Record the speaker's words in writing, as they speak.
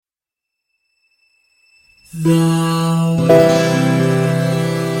The world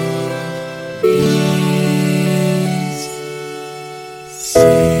is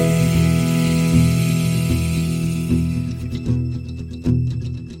saved.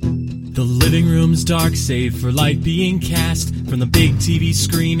 The living room's dark, save for light being cast from the big TV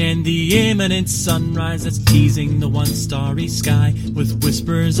screen and the imminent sunrise that's teasing the one starry sky with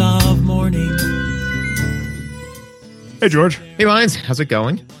whispers of morning. Hey, George. Hey, Lions. How's it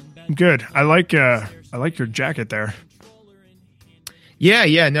going? I'm good. I like your jacket there.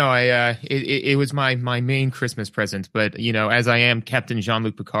 Yeah. No, it was my main Christmas present. But, you know, as I am Captain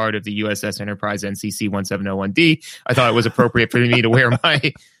Jean-Luc Picard of the USS Enterprise NCC 1701D, I thought it was appropriate for me to wear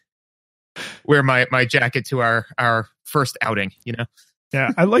my jacket to our first outing, you know?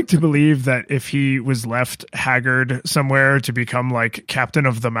 Yeah, I like to believe that if he was left haggard somewhere to become like Captain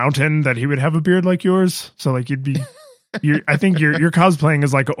of the Mountain, that he would have a beard like yours. So like you'd be... I think you're cosplaying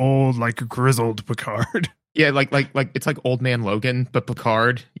as like old, like grizzled Picard. Yeah, like it's like Old Man Logan, but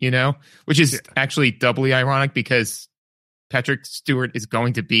Picard, you know, which is actually doubly ironic because Patrick Stewart is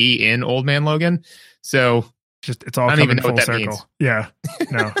going to be in Old Man Logan. So it's all coming full circle. Means. Yeah,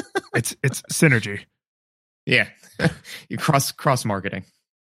 no, it's synergy. Yeah, you cross marketing.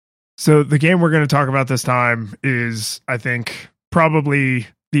 So the game we're going to talk about this time is, I think, probably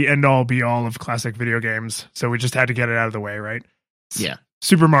the end-all, be-all of classic video games. So we just had to get it out of the way, right? Yeah.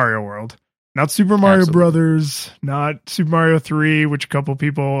 Super Mario World. Not Super Mario Brothers, not Super Mario 3, which a couple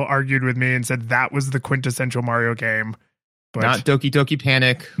people argued with me and said that was the quintessential Mario game. But not Doki Doki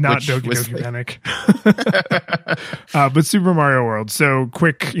Panic. Not Doki Doki Panic. But Super Mario World. So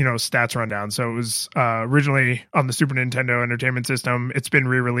quick, stats rundown. So it was originally on the Super Nintendo Entertainment System. It's been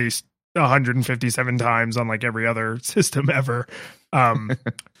re-released 157 times on like every other system ever.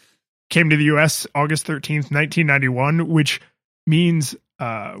 Came to the US August 13th, 1991, which means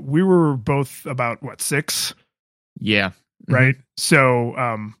we were both about 6? Yeah. Right. Mm-hmm.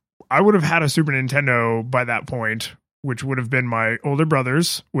 So I would have had a Super Nintendo by that point, which would have been my older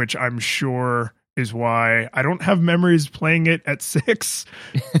brother's, which I'm sure is why I don't have memories playing it at 6,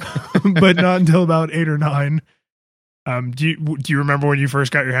 but not until about 8 or 9. Do you remember when you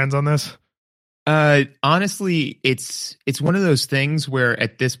first got your hands on this? Honestly, it's one of those things where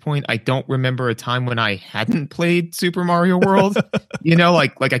at this point I don't remember a time when I hadn't played Super Mario World.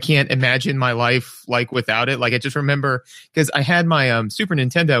 Like I can't imagine my life like without it. Like I just remember because I had my Super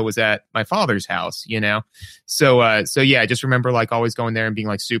Nintendo was at my father's house, So yeah, I just remember like always going there and being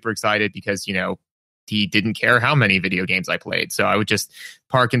like super excited because he didn't care how many video games I played. So I would just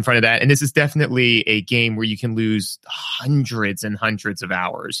park in front of that. And this is definitely a game where you can lose hundreds and hundreds of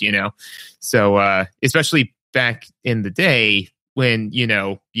hours, So especially back in the day when, you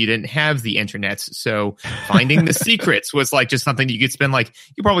didn't have the internet. So finding the secrets was like just something you could spend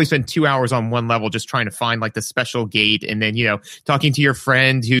you probably spend 2 hours on one level just trying to find like the special gate. And then, talking to your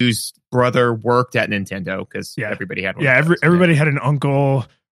friend whose brother worked at Nintendo because everybody had one. Yeah, everybody had an uncle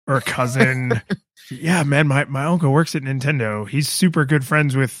or a cousin. Yeah, man, my uncle works at Nintendo. He's super good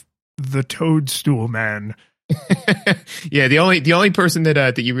friends with the Toadstool Man. Yeah, the only person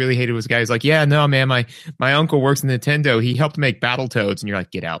that you really hated was a guy who's like, yeah, no, man, my uncle works in Nintendo. He helped make Battletoads, and you're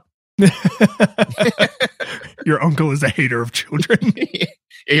like, get out. Your uncle is a hater of children. Yeah,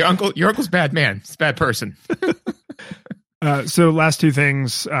 your uncle's bad man. He's a bad person. So last two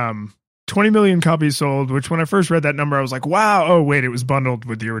things. 20 million copies sold, which when I first read that number, I was like, wow. Oh, wait, it was bundled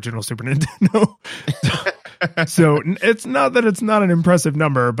with the original Super Nintendo. So it's not that it's not an impressive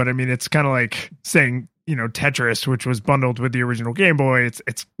number, but I mean, it's kind of like saying, Tetris, which was bundled with the original Game Boy.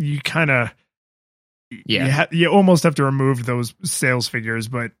 It's you kind of, you almost have to remove those sales figures,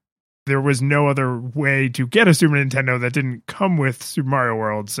 but there was no other way to get a Super Nintendo that didn't come with Super Mario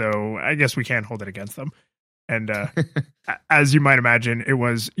World. So I guess we can't hold it against them. And as you might imagine, it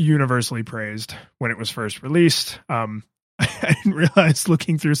was universally praised when it was first released. I didn't realize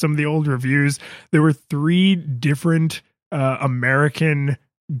looking through some of the old reviews, there were 3 different American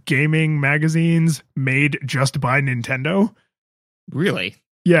gaming magazines made just by Nintendo. Really?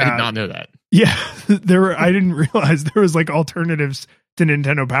 Yeah. I did not know that. Yeah. I didn't realize there was like alternatives to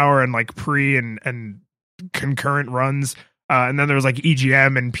Nintendo Power and like pre and concurrent runs. And then there was like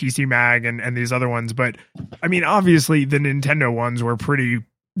EGM and PC Mag and these other ones. But I mean, obviously the Nintendo ones were pretty,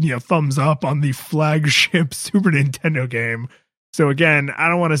 thumbs up on the flagship Super Nintendo game. So again, I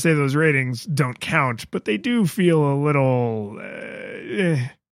don't want to say those ratings don't count, but they do feel a little...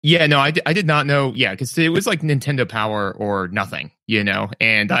 Yeah, no, I did not know. Yeah, because it was like Nintendo Power or nothing,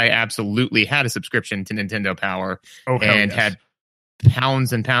 and I absolutely had a subscription to Nintendo Power and had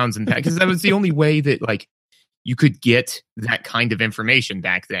pounds and pounds and pounds because that was the only way that you could get that kind of information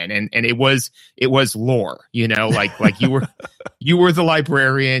back then, and it was lore, like you were the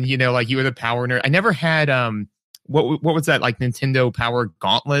librarian, like you were the power nerd. I never had what was that, like Nintendo Power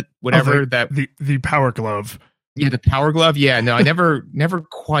Gauntlet, whatever, the Power Glove. Yeah, the Power Glove. Yeah, no, I never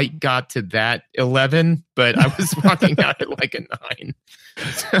quite got to that 11, but I was rocking out at like a 9.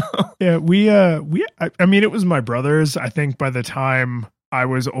 So. Yeah, I mean, it was my brother's. I think by the time I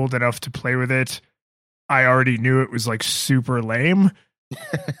was old enough to play with it, I already knew it was like super lame.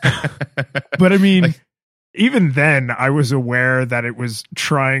 But I mean, even then, I was aware that it was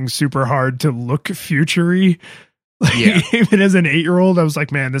trying super hard to look future-y. Yeah. Even as an 8-year-old, I was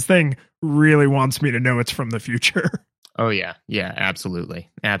like, man, this thing really wants me to know it's from the future. Oh, yeah. Yeah, absolutely.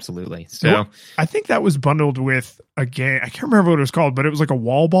 Absolutely. So I think that was bundled with a game. I can't remember what it was called, but it was like a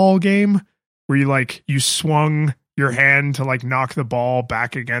wall ball game where you swung your hand to like knock the ball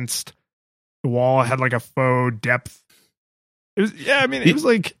back against the wall. It had like a faux depth. It was, it was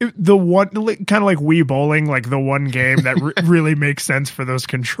like the one, kind of like Wii Bowling, like the one game that really makes sense for those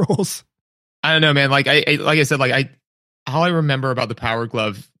controls. I don't know, man. Like I said, all I remember about the Power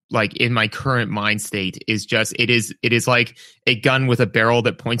Glove, like in my current mind state, is just it is like a gun with a barrel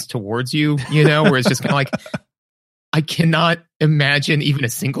that points towards you, where it's just kind of like, I cannot imagine even a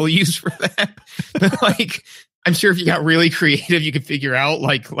single use for that. But like, I'm sure if you got really creative, you could figure out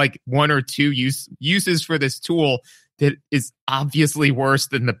like one or two uses for this tool that is obviously worse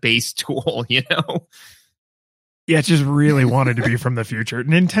than the base tool, Yeah, it just really wanted to be from the future.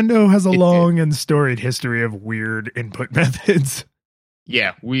 Nintendo has a long and storied history of weird input methods.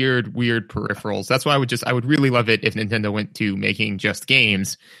 Yeah, weird peripherals. That's why I would really love it if Nintendo went to making just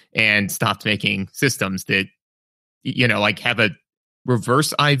games and stopped making systems that, like have a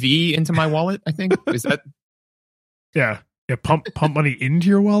reverse IV into my wallet, I think. Is that? Yeah, pump money into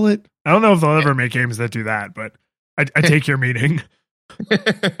your wallet. I don't know if they'll ever make games that do that, but I take your meaning.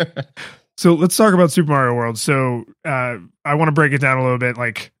 So let's talk about Super Mario World. So I want to break it down a little bit,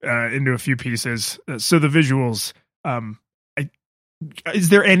 into a few pieces. So the visuals, is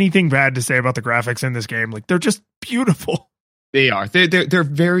there anything bad to say about the graphics in this game? Like, they're just beautiful. They are. They're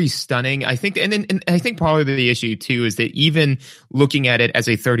very stunning. I think, and I think probably the issue too is that even looking at it as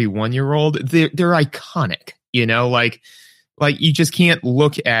a 31-year-old, they're iconic. Like you just can't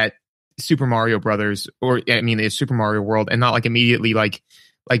look at Super Mario Brothers the Super Mario World and not like immediately like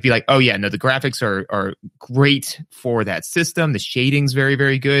be like, oh yeah, no, the graphics are great for that system. The shading's very,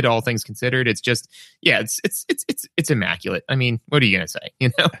 very good, all things considered. It's just, yeah, it's immaculate. I mean, what are you gonna say?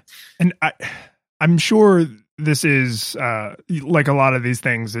 And I'm sure this is like a lot of these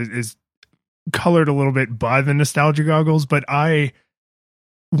things is colored a little bit by the nostalgia goggles. But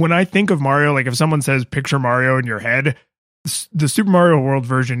when I think of Mario, like if someone says picture Mario in your head, the Super Mario World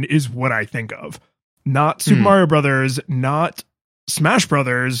version is what I think of. Not Super Mario Brothers, not Smash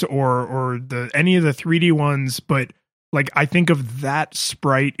Brothers or any of the 3D ones, but like I think of that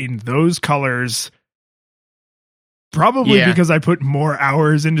sprite in those colors probably because I put more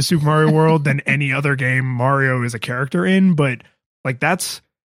hours into Super Mario World than any other game Mario is a character in. But like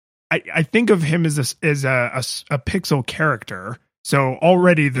I think of him as a pixel character. So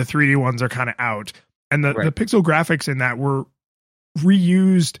already the 3D ones are kind of out, and the pixel graphics in that were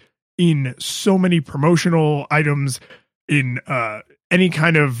reused in so many promotional items in any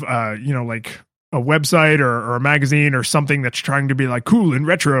kind of like a website or a magazine or something that's trying to be like cool and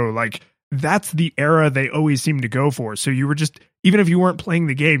retro. Like that's the era they always seem to go for. So you were just, even if you weren't playing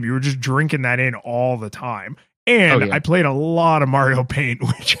the game, you were just drinking that in all the time. And I played a lot of Mario Paint,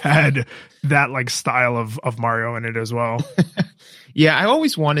 which had that like style of Mario in it as well. Yeah, I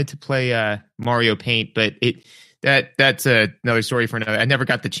always wanted to play Mario Paint, but that's another story for another. I never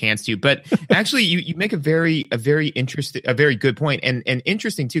got the chance to. But actually, you make a very interesting, a very good point, and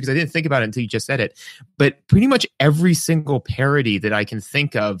interesting too, because I didn't think about it until you just said it. But pretty much every single parody that I can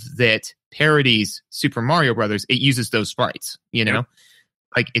think of that parodies Super Mario Brothers, it uses those sprites. Yep.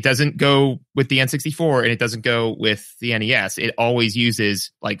 Like it doesn't go with the N64 and it doesn't go with the NES. It always uses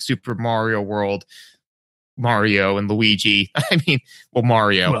like Super Mario World, Mario and Luigi. I mean,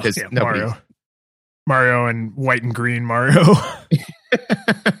 Mario, because Mario and white and green Mario.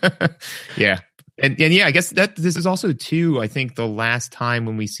 Yeah. And yeah, I guess that this is also too, I think the last time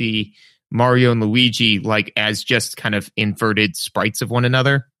when we see Mario and Luigi like as just kind of inverted sprites of one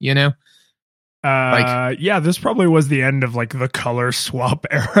another, this probably was the end of like the color swap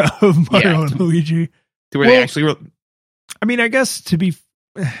era of Mario and Luigi. To where they actually were. I mean, I guess to be,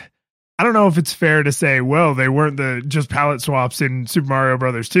 I I don't know if it's fair to say, well, they weren't just palette swaps in Super Mario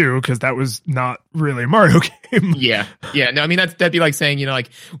Brothers 2, because that was not really a Mario game. Yeah. No, I mean that'd be like saying,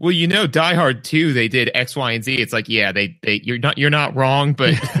 like, well, Die Hard 2, they did X, Y, and Z. It's like, yeah, you're not wrong,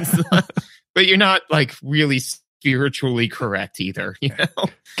 but but you're not like really spiritually correct either. Get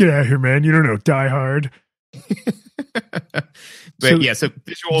out of here, man! You don't know Die Hard. So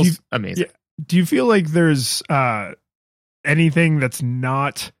visuals, amazing. Yeah, do you feel like there's anything that's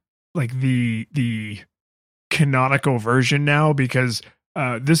not like the canonical version now? Because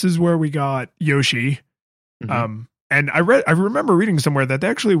this is where we got Yoshi. And I remember reading somewhere that they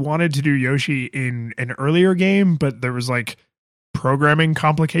actually wanted to do Yoshi in an earlier game, but there was like programming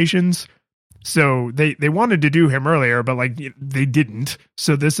complications. So they wanted to do him earlier, but like they didn't.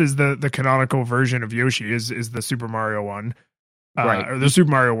 So this is the canonical version of Yoshi is the Super Mario one, right? Or the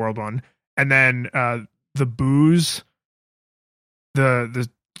Super Mario World one. And then the Boo's, the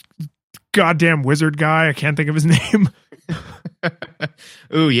goddamn wizard guy. I can't think of his name.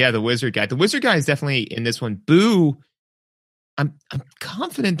 Oh yeah, the wizard guy. The wizard guy is definitely in this one. Boo. I'm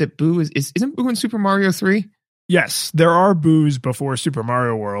confident that Boo isn't Boo in Super Mario 3? Yes, there are Boos before Super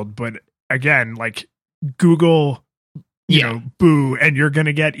Mario World, but again, like Google, you know, Boo, and you're going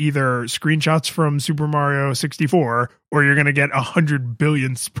to get either screenshots from Super Mario 64, or you're going to get 100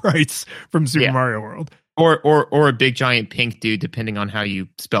 billion sprites from Super Mario World. Or a big giant pink dude, depending on how you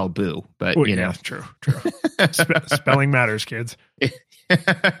spell Boo. But true. Spelling matters, kids.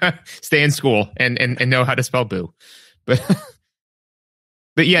 Stay in school and know how to spell Boo.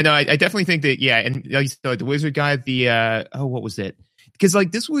 But yeah, no, I definitely think that and like you said, like the wizard guy, what was it? Because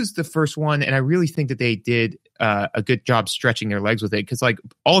like this was the first one, and I really think that they did a good job stretching their legs with it. Because like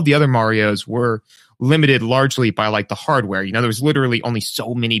all of the other Marios were limited largely by like the hardware. There was literally only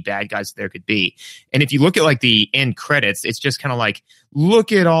so many bad guys there could be. And if you look at like the end credits, it's just kind of like,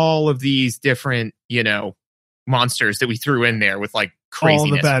 look at all of these different, monsters that we threw in there with like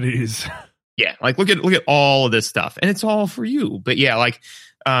craziness. All the baddies. Yeah, like look at all of this stuff, and it's all for you. But yeah, like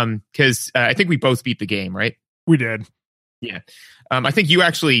because I think we both beat the game, right? We did. Yeah, I think you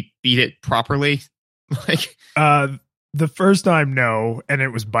actually beat it properly. Like the first time, no, and it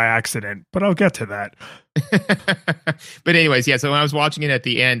was by accident, but I'll get to that. But anyways, yeah, so when I was watching it at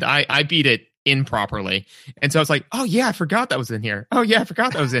the end, I beat it improperly. And so I was like, oh yeah, I forgot that was in here. Oh yeah, I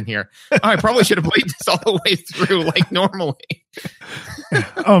forgot that was in here. Oh, I probably should have played this all the way through like normally.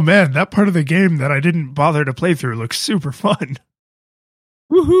 Oh man, that part of the game that I didn't bother to play through looks super fun.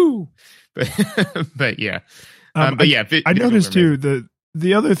 Woohoo. But yeah. I noticed too,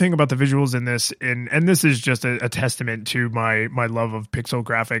 the other thing about the visuals in this, and this is just a testament to my love of pixel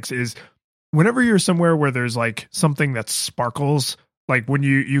graphics, is whenever you're somewhere where there's like something that sparkles, like when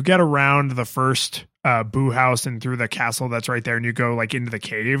you get around the first Boo house and through the castle that's right there, and you go like into the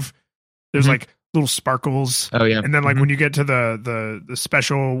cave, there's like little sparkles. Oh yeah. And then like when you get to the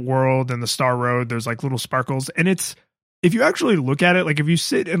special world and the Star Road, there's like little sparkles. And it's, if you actually look at it, like if you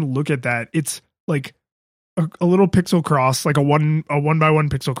sit and look at that, it's like a little pixel cross, like a one by one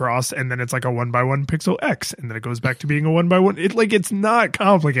pixel cross, and then it's like a 1 by 1 pixel X, and then it goes back to being a 1 by 1. It's not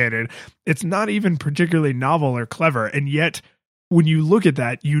complicated. It's not even particularly novel or clever, and yet when you look at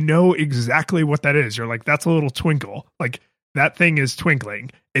that, you know exactly what that is. You're like, that's a little twinkle. Like that thing is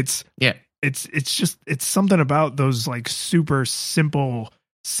twinkling. It's something about those like super simple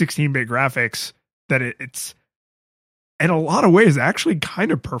 16-bit graphics that it's. In a lot of ways, I actually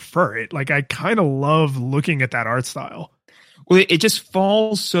kind of prefer it. Like, I kind of love looking at that art style. Well, it just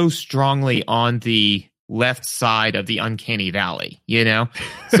falls so strongly on the left side of the uncanny valley,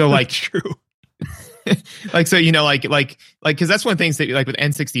 So, like, true. Like, so, because that's one of the things that, like, with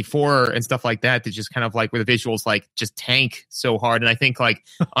N64 and stuff like that just kind of like where the visuals, like, just tank so hard. And I think, like,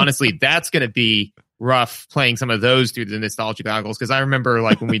 honestly, that's going to be rough playing some of those through the nostalgia goggles, because I remember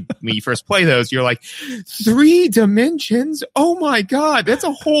like when you first play those, you're like, 3 dimensions, oh my god, that's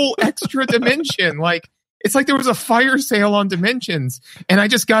a whole extra dimension. Like it's like there was a fire sale on dimensions and I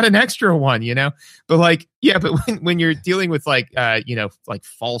just got an extra one, but like but when you're dealing with like like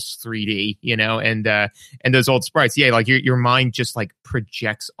false 3D, and those old sprites, like your mind just like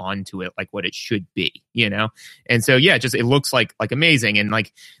projects onto it like what it should be, and so it looks like amazing and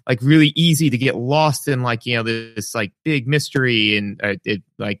like really easy to get lost in, like this like big mystery and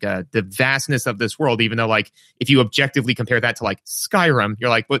the vastness of this world, even though like if you objectively compare that to like Skyrim, you're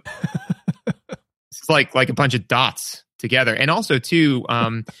like, what? It's like a bunch of dots together. And also too,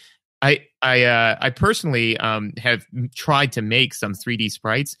 I personally have tried to make some 3D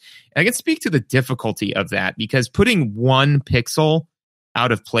sprites, and I can speak to the difficulty of that, because putting one pixel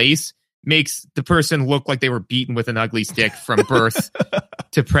out of place makes the person look like they were beaten with an ugly stick from birth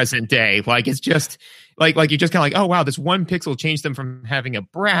to present day. Like, it's just like you're just kind of like, oh wow, this one pixel changed them from having a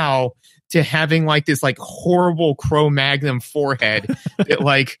brow to having like this like horrible Cro-Magnon forehead that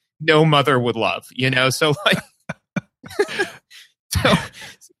like no mother would love, so like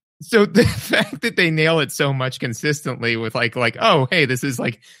so the fact that they nail it so much consistently with like oh hey, this is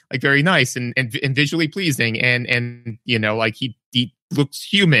like very nice and visually pleasing and like he looks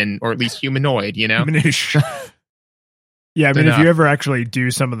human, or at least humanoid, Humanish. Yeah, I mean, if you ever actually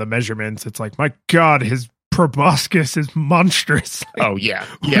do some of the measurements, it's like, my God, his proboscis is monstrous. Like, oh yeah,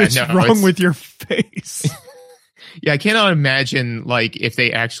 what's wrong with your face? Yeah, I cannot imagine like if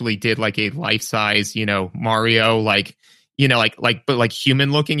they actually did like a life size, Mario, like but like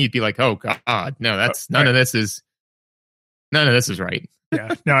human looking, you'd be like, oh God, no, that's none of this is right.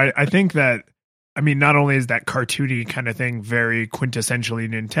 Yeah, no, I think that, I mean, not only is that cartoony kind of thing very quintessentially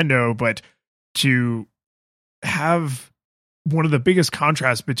Nintendo, but to have one of the biggest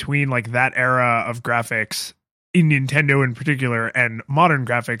contrasts between like that era of graphics in Nintendo in particular and modern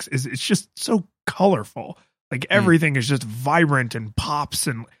graphics is it's just so colorful. Like everything is just vibrant and pops,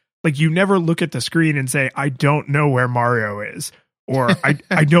 and like you never look at the screen and say, I don't know where Mario is, or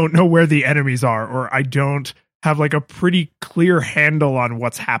I don't know where the enemies are, or I don't have like a pretty clear handle on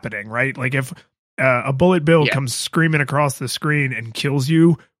what's happening, right? Like if a bullet bill comes screaming across the screen and kills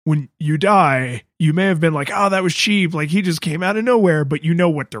you, when you die, you may have been like, oh, that was cheap. Like he just came out of nowhere, but you know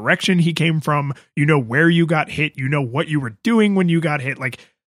what direction he came from. You know where you got hit. You know what you were doing when you got hit. Like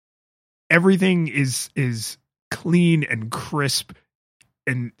everything is clean and crisp.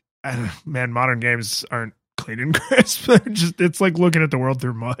 And man, modern games aren't clean and crisp. It's like looking at the world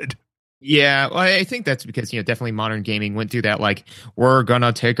through mud. Yeah, well, I think that's because, definitely modern gaming went through that, like, we're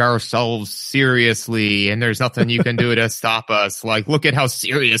gonna take ourselves seriously and there's nothing you can do to stop us. Like, look at how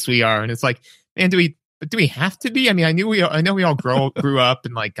serious we are. And it's like, man, do we have to be? I mean, I know we all grew up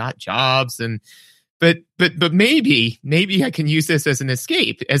and like got jobs but maybe I can use this as an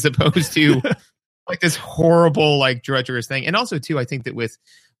escape as opposed to like this horrible, like drudgerous thing. And also too, I think that with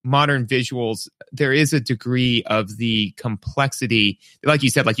modern visuals, there is a degree of the complexity, like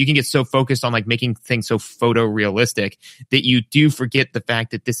you said, like you can get so focused on like making things so photorealistic that you do forget the fact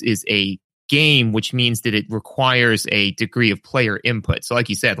that this is a game, which means that it requires a degree of player input. So like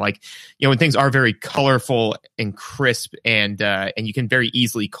you said, like, when things are very colorful and crisp and you can very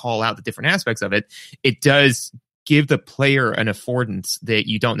easily call out the different aspects of it, it does give the player an affordance that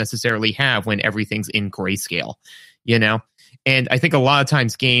you don't necessarily have when everything's in grayscale, And I think a lot of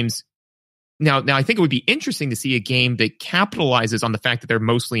times games now I think it would be interesting to see a game that capitalizes on the fact that they're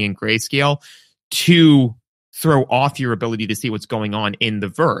mostly in grayscale to throw off your ability to see what's going on in the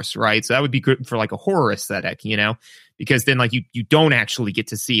verse, right? So that would be good for like a horror aesthetic, because then like you don't actually get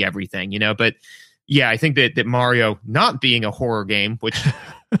to see everything, But yeah, I think that Mario not being a horror game, which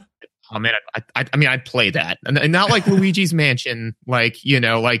oh man, I mean, I'd play that, and not like Luigi's Mansion, like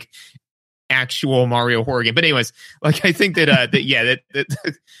like actual Mario horror game. But anyways, like I think that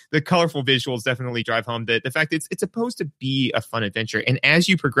the colorful visuals definitely drive home the fact that it's supposed to be a fun adventure. And as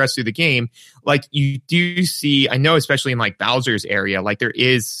you progress through the game, like you do see, I know especially in like Bowser's area, like it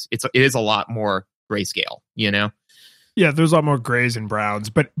is a lot more grayscale, Yeah, there's a lot more grays and browns,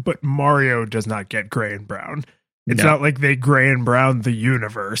 but Mario does not get gray and brown. It's not like they gray and brown the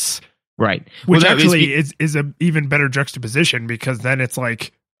universe. Right. Which actually is a even better juxtaposition, because then it's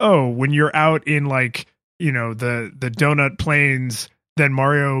like, oh, when you're out in like, the donut plains, then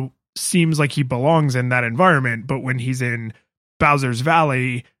Mario seems like he belongs in that environment. But when he's in Bowser's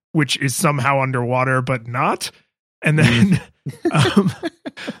Valley, which is somehow underwater, but not. And then,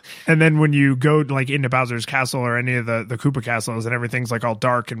 and then when you go like into Bowser's Castle or any of the Koopa castles and everything's like all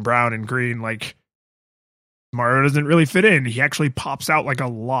dark and brown and green, like Mario doesn't really fit in. He actually pops out like a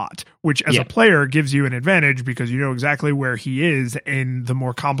lot, which as a player gives you an advantage because you know exactly where he is in the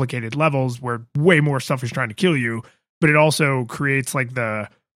more complicated levels where way more stuff is trying to kill you. But it also creates like the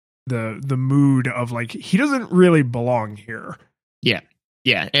mood of like, he doesn't really belong here. Yeah.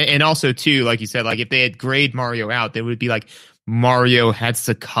 Yeah. And also too, like you said, like if they had grayed Mario out, they would be like, Mario had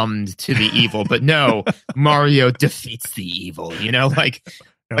succumbed to the evil, but no, Mario defeats the evil, like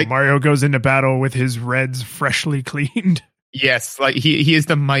Mario goes into battle with his reds freshly cleaned. Yes, like he is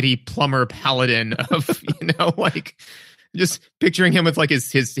the mighty plumber paladin of, like just picturing him with like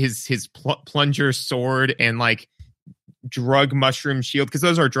his plunger sword and like drug mushroom shield, because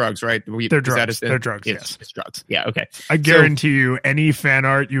those are drugs, right? They're drugs. They're drugs. Yes, it's drugs. Yeah. Okay. I guarantee you, any fan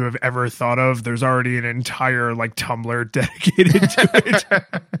art you have ever thought of, there's already an entire like Tumblr dedicated to it.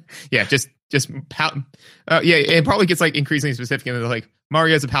 Yeah. Yeah. It probably gets like increasingly specific, and they're like,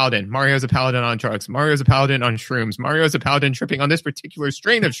 Mario's a paladin. Mario's a paladin on drugs. Mario's a paladin on shrooms. Mario's a paladin tripping on this particular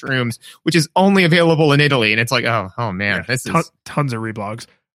strain of shrooms, which is only available in Italy. And it's like, oh man, yeah, this is tons of reblogs.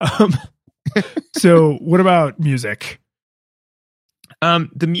 So what about music?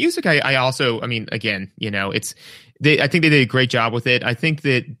 The music, I also, I mean, again, you know, I think they did a great job with it. I think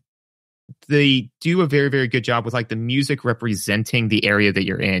that they do a very, very good job with like the music representing the area that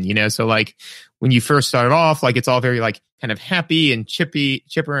you're in, you know? So like when you first started off, like it's all very like kind of happy and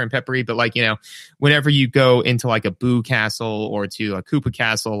chipper and peppery. But like, you know, whenever you go into like a Boo Castle or to a Koopa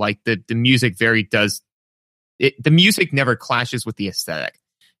Castle, like the music the music never clashes with the aesthetic,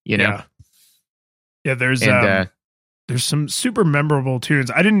 you know? Yeah. There's some super memorable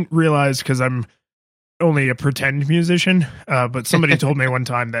tunes. I didn't realize, because I'm only a pretend musician, but somebody told me one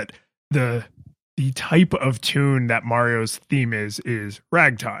time that the type of tune that Mario's theme is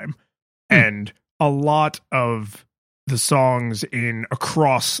ragtime. And a lot of the songs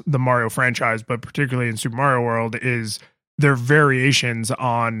across the Mario franchise, but particularly in Super Mario World, is their variations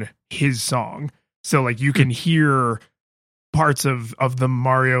on his song. So like you can hear parts of the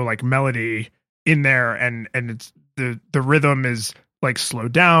Mario like melody in there, and it's the rhythm is like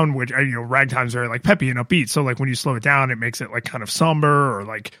slowed down, which, you know, ragtime's very like peppy and upbeat. So like when you slow it down, it makes it like kind of somber or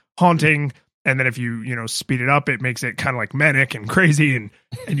like haunting. And then if you speed it up, it makes it kind of like manic and crazy. And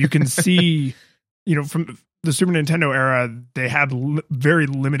you can see, you know, from the Super Nintendo era, they had very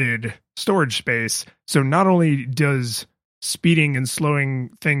limited storage space. So not only does speeding and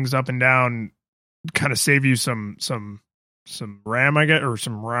slowing things up and down kind of save you some RAM, I guess, or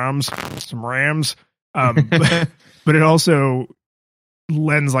some RAMs. But it also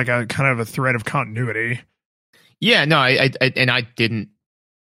lends like a kind of a thread of continuity. Yeah, no, I didn't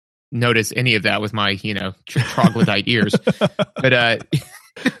notice any of that with my, you know, troglodyte ears.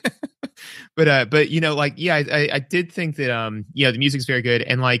 But you know, like, yeah, I did think that the music's very good,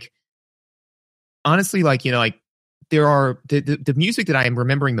 and like honestly, like, you know, like there are the music that I am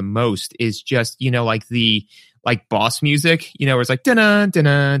remembering the most is just, you know, like the like boss music, you know, where it's like dun dun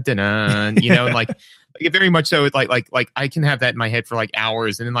dun dun, you know, and like very much so. It's like I can have that in my head for like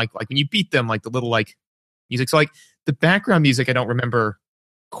hours, and then like when you beat them, like the little like music. So like the background music, I don't remember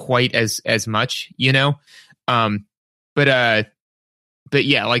quite as much, you know. But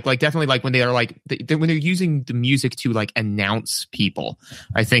yeah, like definitely like when they are like when they're using the music to like announce people,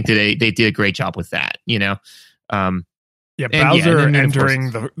 I think that they did a great job with that, you know. Bowser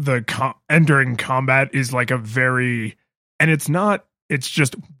entering entering combat is like a very, and it's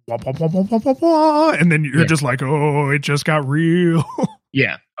just wah, wah, wah, wah, wah, wah, wah, and then you're just like, oh, it just got real.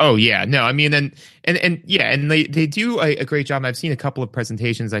 Yeah. Oh yeah. No, I mean, and they do a great job. I've seen a couple of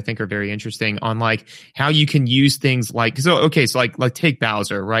presentations I think are very interesting on like how you can use things like, so like take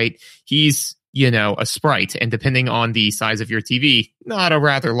Bowser, right? He's, you know, a sprite, and depending on the size of your TV, not a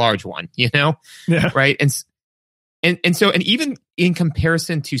rather large one, you know? Yeah. Right. And so even in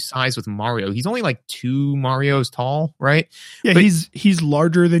comparison to size with Mario, he's only like 2 Marios tall, right? Yeah, but he's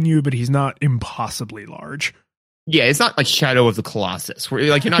larger than you, but he's not impossibly large. Yeah, it's not like Shadow of the Colossus, where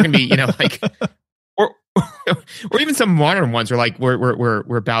like you're not going to be, you know, like, or even some modern ones,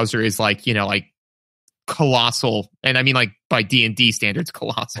 where Bowser is like, you know, like colossal, and I mean like by D&D standards,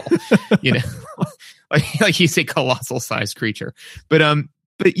 colossal, you know, like he's a colossal sized creature, but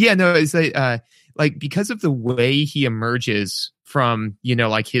yeah, no, it's like because of the way he emerges from, you know,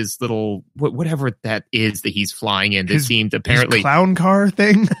 like his little whatever that is that he's flying in, that seemed apparently his clown car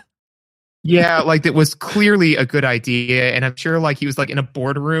thing. Yeah, like it was clearly a good idea, and I'm sure like he was like in a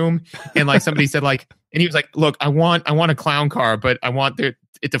boardroom, and like somebody said like, and he was like, "Look, I want a clown car, but I want it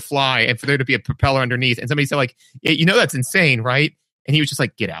to fly, and for there to be a propeller underneath." And somebody said like, yeah, "You know that's insane, right?" And he was just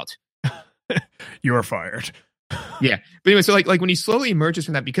like, "Get out, you are fired." Yeah, but anyway, so like when he slowly emerges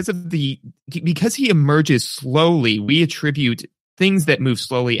from that, because he emerges slowly, we attribute things that move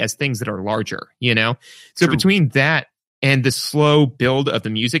slowly as things that are larger, you know. So True. Between that and the slow build of the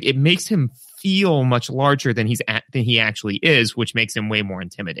music, it makes him feel much larger than he actually is, which makes him way more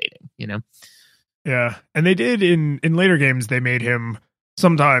intimidating, you know? Yeah. And they did in later games, they made him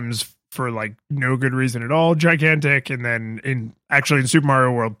sometimes for like no good reason at all gigantic. And then in Super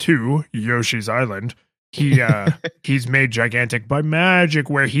Mario World 2, Yoshi's Island, he's made gigantic by magic,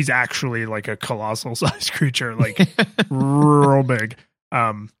 where he's actually like a colossal sized creature, like real big.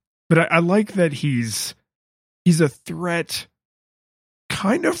 But I like that he's a threat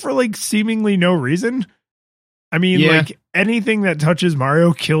kind of for like seemingly no reason. I mean, like anything that touches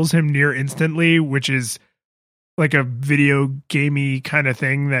Mario kills him near instantly, which is like a video gamey kind of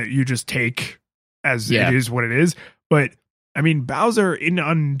thing that you just take as it is what it is. But I mean, Bowser in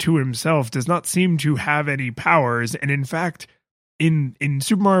unto himself does not seem to have any powers. And in fact, in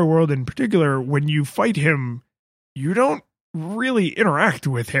Super Mario World in particular, when you fight him, you don't really interact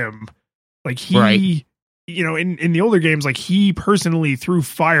with him. Like he, you know, in the older games, like he personally threw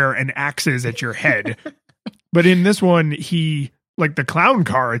fire and axes at your head. But in this one, he, like the clown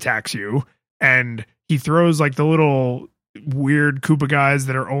car attacks you and he throws like the little weird Koopa guys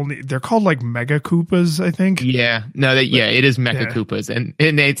that are they're called like Mega Koopas, I think. Yeah. No, it is Mecha Koopas.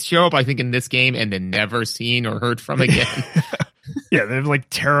 And they show up, I think, in this game and then never seen or heard from again. Yeah, they're like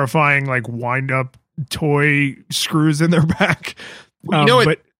terrifying, like wind up toy screws in their back. You know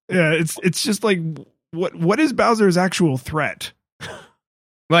but it's just like what is Bowser's actual threat?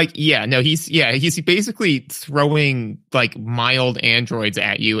 Like, he's basically throwing like mild androids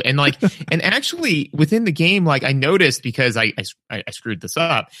at you. And like, and actually within the game, like I noticed because I screwed this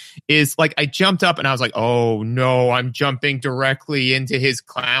up is like, I jumped up and I was like, oh no, I'm jumping directly into his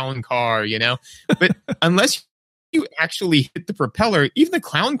clown car, you know, but unless you actually hit the propeller, even the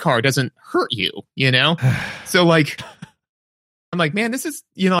clown car doesn't hurt you, you know? So like, I'm like, man, this is,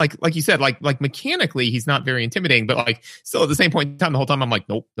 you know, like you said, like mechanically, he's not very intimidating, but like still at the same point in time, the whole time, I'm like,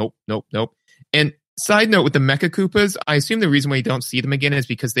 nope. And side note with the Mecha Koopas, I assume the reason why you don't see them again is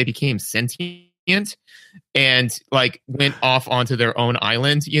because they became sentient and like went off onto their own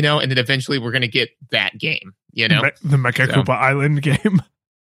island, you know, and then eventually we're going to get that game, you know, the Mecha Koopa Island game,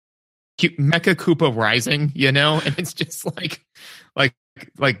 Mecha Koopa Rising, you know, and it's just like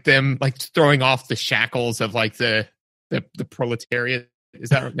them like throwing off the shackles of like the proletariat. Is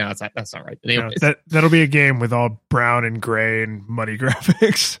that no? That's not right. Anyway, that'll be a game with all brown and gray and muddy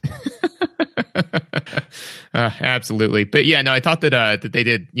graphics. Absolutely, but yeah, no, I thought that they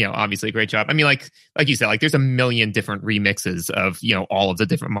did, you know, obviously a great job. I mean, like you said, like there's a million different remixes of, you know, all of the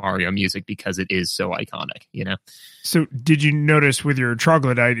different Mario music because it is so iconic, you know. So, did you notice with your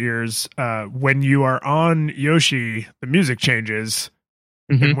troglodyte ears when you are on Yoshi, the music changes,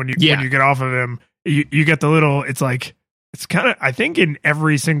 and when you get off of him, you get the little. It's like. It's kind of, I think in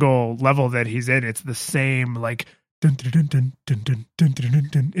every single level that he's in, it's the same, like, dun, dun, dun, dun, dun, dun, dun, dun, dun,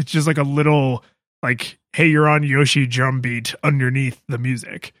 dun. It's just like a little, like, hey, you're on Yoshi drum beat underneath the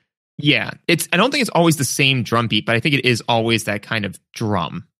music. Yeah. I don't think it's always the same drum beat, but I think it is always that kind of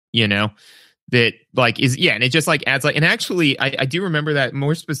drum, you know, that like is, and it just like adds like, and actually I do remember that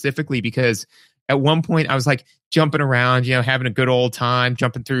more specifically because at one point I was like jumping around, you know, having a good old time,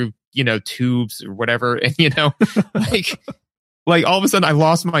 jumping through, you know, tubes or whatever. And, you know, like all of a sudden I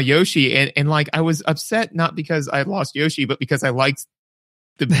lost my Yoshi and like I was upset, not because I lost Yoshi, but because I liked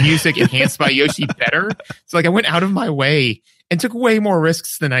the music enhanced by Yoshi better. So like I went out of my way and took way more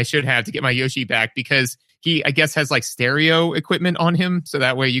risks than I should have to get my Yoshi back because he, I guess, has like stereo equipment on him. So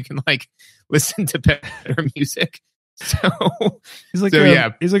that way you can like listen to better music. So he's like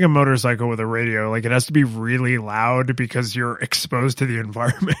he's like a motorcycle with a radio. Like it has to be really loud because you're exposed to the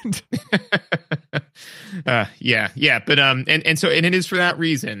environment. Yeah. But and it is for that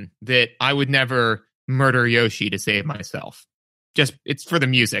reason that I would never murder Yoshi to save myself. Just it's for the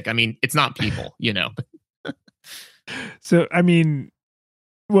music. I mean, it's not people, you know. So I mean,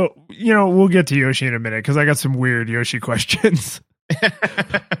 well, you know, we'll get to Yoshi in a minute because I got some weird Yoshi questions.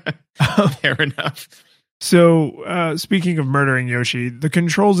 Fair enough. So, speaking of murdering Yoshi, the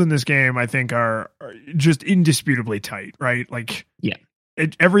controls in this game, I think, are just indisputably tight, right? Like,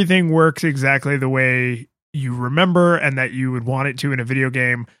 everything works exactly the way you remember and that you would want it to in a video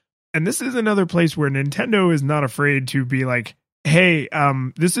game. And this is another place where Nintendo is not afraid to be like, hey,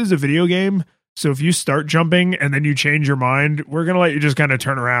 this is a video game. So if you start jumping and then you change your mind, we're going to let you just kind of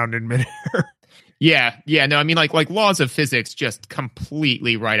turn around in midair. Yeah. No, I mean, like laws of physics just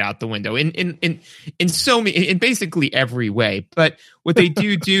completely right out the window in so many, in basically every way. But what they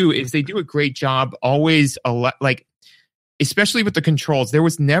do is they do a great job always, like, especially with the controls. There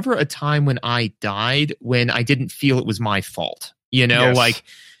was never a time when I died when I didn't feel it was my fault. You know, yes.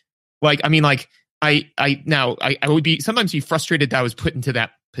 like I mean, like I would be sometimes be frustrated that I was put into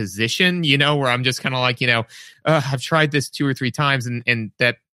that position. You know, where I'm just kind of like, you know, I've tried this 2 or 3 times, and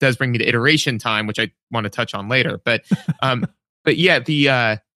that does bring me to iteration time, which I want to touch on later. But yeah,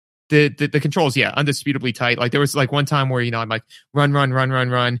 the controls, undisputably tight. Like there was like one time where, you know, I'm like run,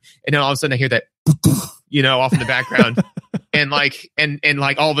 and then all of a sudden I hear that, you know, off in the background, and like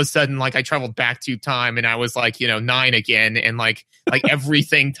all of a sudden like I traveled back to time and I was like, you know, 9 again, and like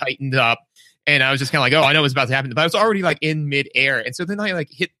everything tightened up, And I was just kind of like, oh, I know what's about to happen. But I was already like in midair. And so then I like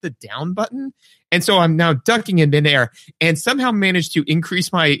hit the down button. And so I'm now ducking in midair and somehow managed to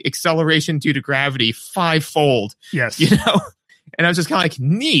increase my acceleration due to gravity 5-fold. Yes. You know? And I was just kind of like,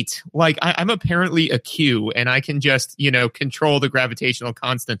 neat. Like I'm apparently a Q and I can just, you know, control the gravitational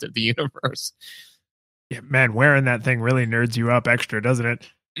constant of the universe. Yeah, man, wearing that thing really nerds you up extra, doesn't it?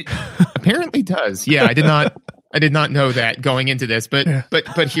 It apparently does. Yeah, I did not know that going into this, but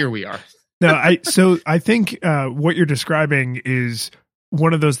here we are. No, I think what you're describing is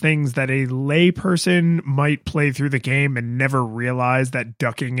one of those things that a lay person might play through the game and never realize that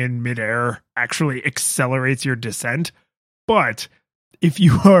ducking in midair actually accelerates your descent. But if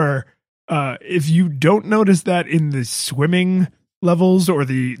you don't notice that in the swimming levels or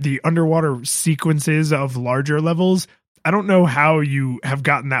the underwater sequences of larger levels, I don't know how you have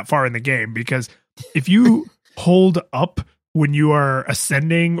gotten that far in the game, because if you hold up when you are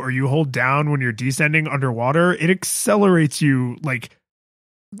ascending or you hold down when you're descending underwater, it accelerates you like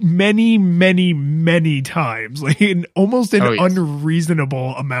many, many, many times, like in almost an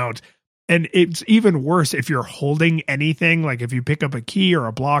unreasonable amount. And it's even worse if you're holding anything, like if you pick up a key or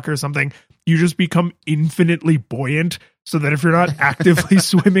a block or something, you just become infinitely buoyant, so that if you're not actively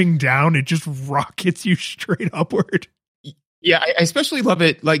swimming down, it just rockets you straight upward. Yeah, I especially love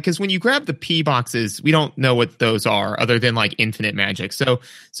it, like, because when you grab the P boxes, we don't know what those are other than like infinite magic. So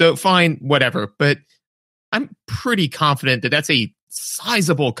fine, whatever. But I'm pretty confident that that's a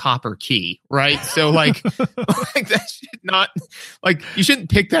sizable copper key, right? So like that should not, like, you shouldn't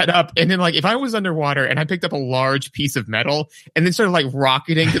pick that up. And then like if I was underwater and I picked up a large piece of metal and then started like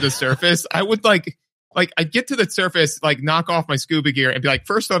rocketing to the surface, I would like I'd get to the surface, like knock off my scuba gear and be like,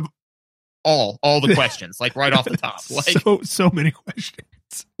 first of all the questions, like right off the top, like so many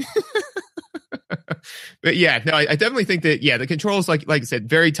questions. But yeah, no, I definitely think that, yeah, the controls, like I said,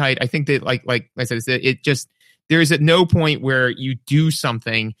 very tight. I think that like I said, it just, there is at no point where you do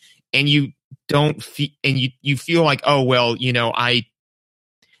something and you don't feel, and you feel like, oh, well, you know, I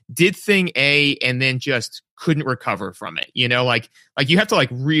did thing A and then just couldn't recover from it. You know, like you have to like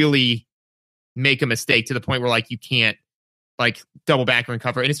really make a mistake to the point where like you can't like double back and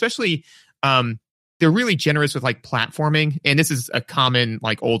recover. And especially, they're really generous with like platforming. And this is a common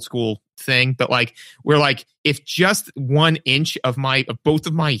like old school thing, but like where like if just 1 inch of both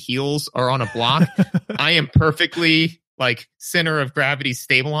of my heels are on a block, I am perfectly like center of gravity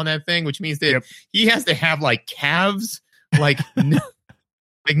stable on that thing, which means that he has to have like calves, like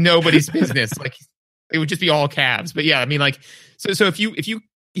like nobody's business. Like it would just be all calves. But yeah, I mean, like so if you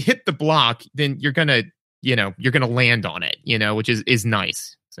hit the block, then you're gonna land on it, you know, which is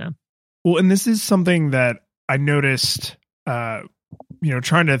nice. So. Well, and this is something that I noticed, trying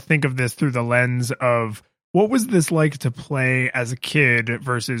to think of this through the lens of what was this like to play as a kid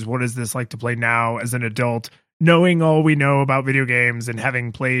versus what is this like to play now as an adult, knowing all we know about video games and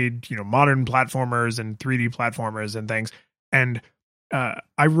having played, modern platformers and 3D platformers and things. And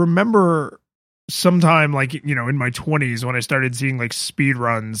I remember sometime like, in my 20s when I started seeing like speed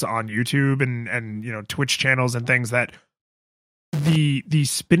runs on YouTube and Twitch channels and things, that the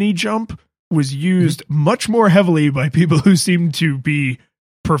spinny jump was used much more heavily by people who seemed to be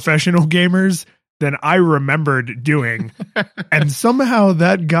professional gamers than I remembered doing. And somehow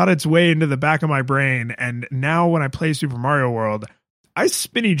that got its way into the back of my brain. And now when I play Super Mario World, I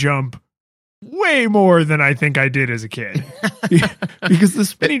spinny jump way more than I think I did as a kid. Because the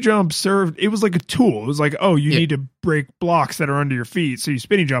spinny jump it was like a tool. It was like, oh, you need to break blocks that are under your feet, so you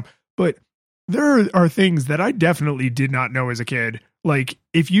spinny jump. But there are things that I definitely did not know as a kid. Like,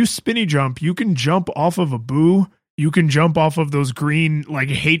 if you spinny jump, you can jump off of a boo. You can jump off of those green, like,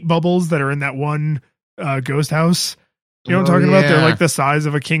 hate bubbles that are in that one ghost house. You know what I'm talking about? They're like the size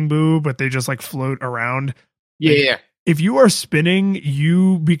of a king boo, but they just, like, float around. Yeah. If you are spinning,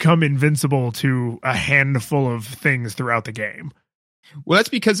 you become invincible to a handful of things throughout the game. Well, that's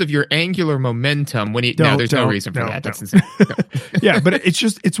because of your angular momentum. There's no reason for that. That's insane. Yeah, but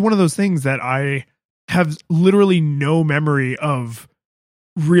it's one of those things that I have literally no memory of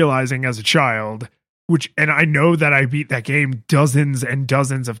realizing as a child, and I know that I beat that game dozens and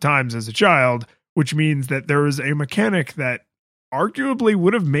dozens of times as a child, which means that there is a mechanic that arguably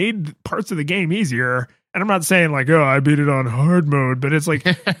would have made parts of the game easier. And I'm not saying like, oh, I beat it on hard mode, but it's like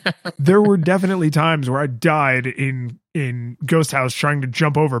there were definitely times where I died in Ghost House trying to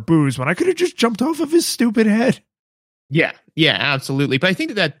jump over boos when I could have just jumped off of his stupid head. Yeah, absolutely. But I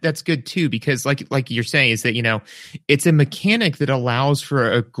think that's good too, because like you're saying is that, it's a mechanic that allows for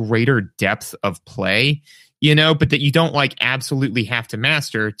a greater depth of play, but that you don't like absolutely have to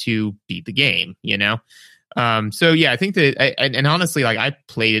master to beat the game, So yeah, I think that, and honestly, like I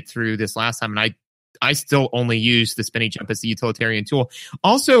played it through this last time, and I still only use the spinny jump as the utilitarian tool.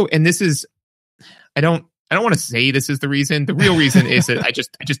 Also, and this is, I don't want to say this is the reason. The real reason is that I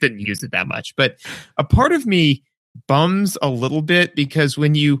just didn't use it that much. But a part of me bums a little bit because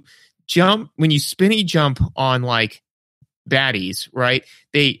when you spinny jump on like baddies, right?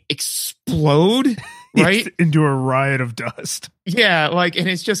 They explode, right? Into a riot of dust. Yeah, like, and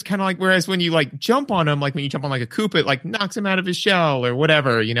it's just kind of like, whereas when you like jump on him, like when you jump on like a Koopa, it like knocks him out of his shell or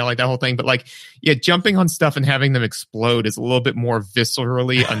whatever, you know, like that whole thing. But like, yeah, jumping on stuff and having them explode is a little bit more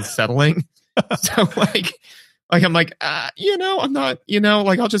viscerally unsettling. So like I'm like, I'm not,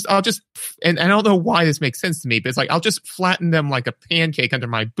 like I'll just, and I don't know why this makes sense to me, but it's like, I'll just flatten them like a pancake under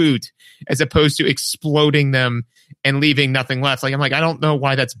my boot as opposed to exploding them and leaving nothing left. Like, I'm like, I don't know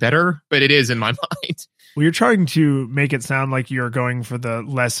why that's better, but it is in my mind. Well, you're trying to make it sound like you're going for the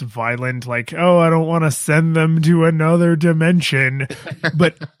less violent, like, oh, I don't want to send them to another dimension.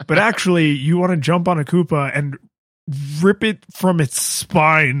 But actually you want to jump on a Koopa and rip it from its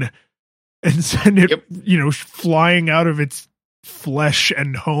spine and send it, flying out of its flesh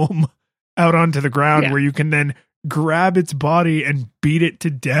and home out onto the ground, where you can then grab its body and beat it to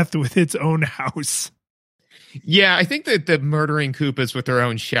death with its own house. Yeah, I think that the murdering Koopas with their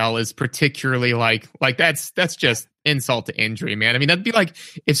own shell is particularly like that's just insult to injury, man. I mean, that'd be like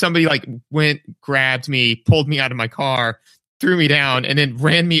if somebody like grabbed me, pulled me out of my car, threw me down, and then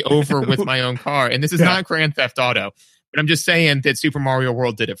ran me over with my own car. And this is not Grand Theft Auto, but I'm just saying that Super Mario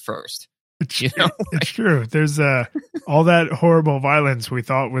World did it first. It's true. There's all that horrible violence we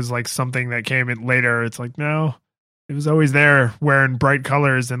thought was like something that came in later. It's like, no, it was always there, wearing bright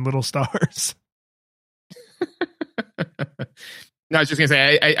colors and little stars. No, I was just gonna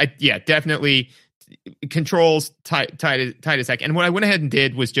say, I definitely controls tight as heck. And what I went ahead and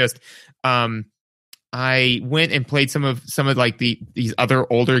did was just, I went and played some of like these other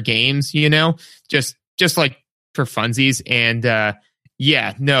older games, just like for funsies. And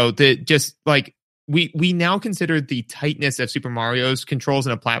we now consider the tightness of Super Mario's controls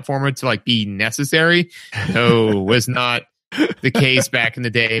in a platformer to like be necessary. No, was not the case back in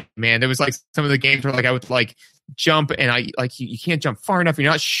the day, man. There was like some of the games where like I would like jump and I like you can't jump far enough. You're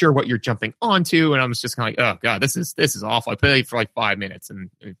not sure what you're jumping onto, and I was just kind of like, oh god, this is awful. I played for like 5 minutes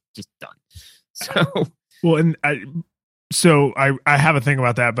and it's just done. So well, and I have a thing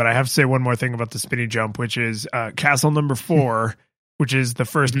about that, but I have to say one more thing about the spinny jump, which is castle number 4. Which is the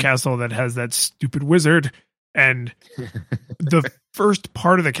first castle that has that stupid wizard. And the first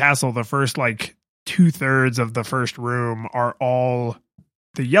part of the castle, the first like 2/3 of the first room are all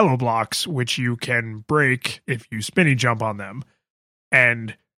the yellow blocks, which you can break if you spinny jump on them.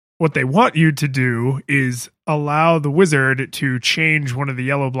 And what they want you to do is allow the wizard to change one of the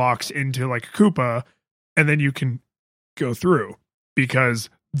yellow blocks into like a Koopa, and then you can go through, because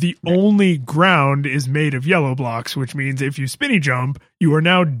the only ground is made of yellow blocks, which means if you spinny jump, you are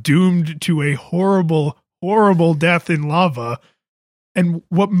now doomed to a horrible, horrible death in lava. And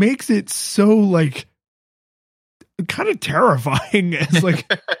what makes it so like kind of terrifying as like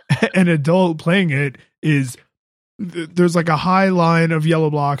an adult playing it is there's like a high line of yellow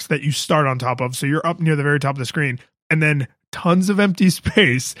blocks that you start on top of. So you're up near the very top of the screen, and then tons of empty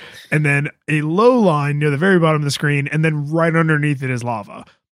space, and then a low line near the very bottom of the screen, and then right underneath it is lava.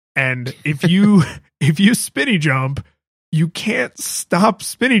 And if you spinny jump, you can't stop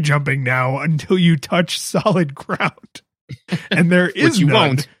spinny jumping now until you touch solid ground. And there is you none.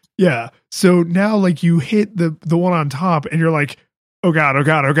 Won't. Yeah. So now like you hit the one on top and you're like, oh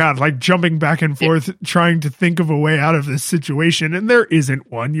God, like jumping back and forth, trying to think of a way out of this situation. And there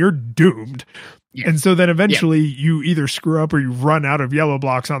isn't one. You're doomed. Yeah. And so then eventually you either screw up or you run out of yellow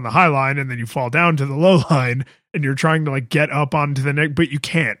blocks on the high line, and then you fall down to the low line, and you're trying to like get up onto the neck, but you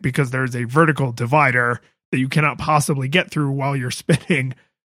can't because there's a vertical divider that you cannot possibly get through while you're spinning.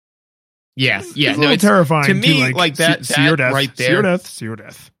 Yeah. It's a little terrifying to me, like that, see your death, right there. See your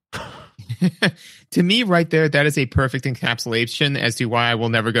death. To me, right there, that is a perfect encapsulation as to why I will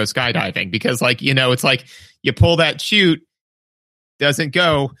never go skydiving, because like, it's like you pull that chute, doesn't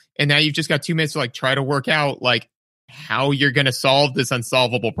go, and now you've just got 2 minutes to like try to work out like how you're going to solve this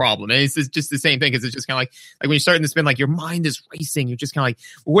unsolvable problem. And it's just the same thing, because it's just kind of like when you're starting to spin, like your mind is racing. You're just kind of like,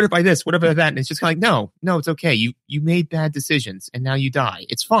 well, what if I this? What if I that? And it's just kind of like, no, it's okay. You made bad decisions and now you die.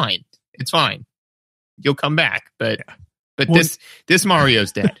 It's fine. You'll come back. But this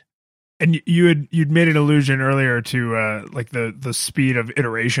Mario's dead. And you'd made an allusion earlier to like the speed of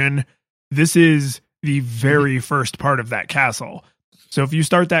iteration. This is the very first part of that castle. So if you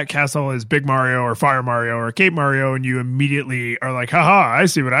start that castle as Big Mario or Fire Mario or Cape Mario and you immediately are like, haha, I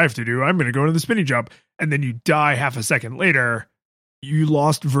see what I have to do. I'm going to go to the spinny jump. And then you die half a second later, you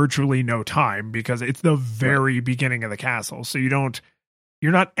lost virtually no time because it's the very beginning of the castle. So you're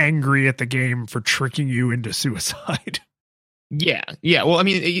not angry at the game for tricking you into suicide. Yeah. Well, I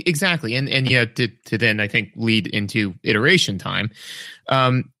mean, exactly. And to then I think lead into iteration time.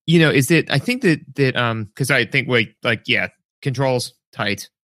 Is it, I think that because I think controls tight,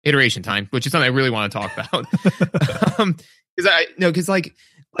 iteration time, which is something I really want to talk about. I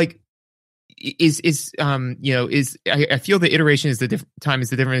feel the iteration is the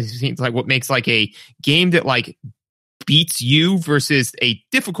difference between like what makes like a game that like beats you versus a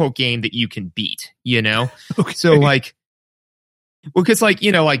difficult game that you can beat, Okay. So like, well, because like,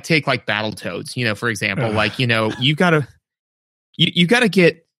 take like Battletoads, for example, like, you gotta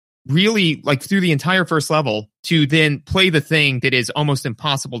get really like through the entire first level to then play the thing that is almost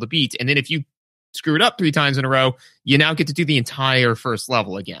impossible to beat. And then if you screw it up 3 times in a row, you now get to do the entire first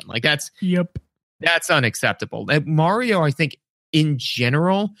level again. Like that's unacceptable. Mario, I think in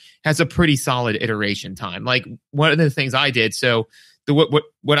general has a pretty solid iteration time. Like one of the things I did, so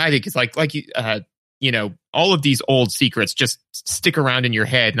what I did is like all of these old secrets just stick around in your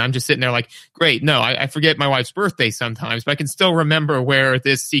head. And I'm just sitting there like, great. No, I forget my wife's birthday sometimes, but I can still remember where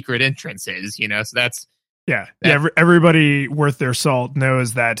this secret entrance is, so that's. Yeah. Everybody worth their salt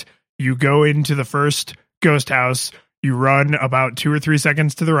knows that you go into the first ghost house, you run about 2 or 3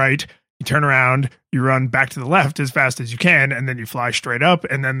 seconds to the right, you turn around, you run back to the left as fast as you can, and then you fly straight up.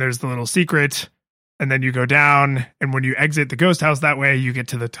 And then there's the little secret. And then you go down, and when you exit the ghost house that way, you get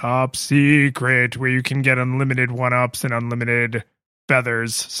to the top secret where you can get unlimited 1-ups and unlimited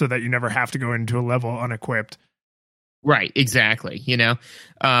feathers so that you never have to go into a level unequipped. Right, exactly.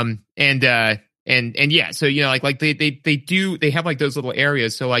 And yeah, so like they have like those little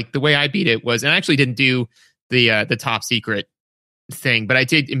areas. So like the way I beat it was, and I actually didn't do the top secret thing, but I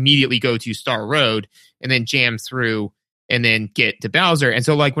did immediately go to Star Road and then jam through and then get to Bowser. And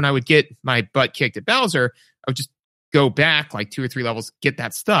so like when I would get my butt kicked at Bowser, I would just go back like 2 or 3 levels, get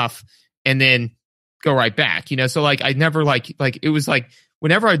that stuff, and then go right back, So like I never like it was like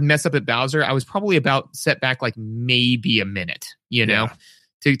whenever I'd mess up at Bowser, I was probably about set back like maybe a minute,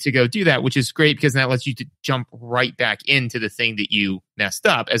 to go do that, which is great because that lets you to jump right back into the thing that you messed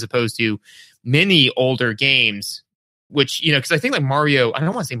up, as opposed to many older games, which, because I think like Mario, I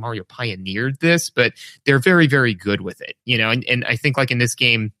don't want to say Mario pioneered this, but they're very, very good with it, and I think like in this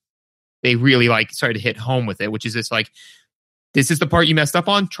game, they really like started to hit home with it, which is just like, this is the part you messed up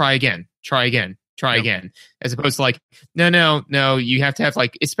on, try again, as opposed to like, no, you have to have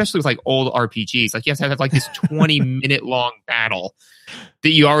like, especially with like old RPGs, like you have to have like this 20-minute long battle that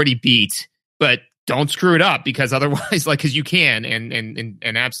you already beat, but don't screw it up because otherwise, like, because you can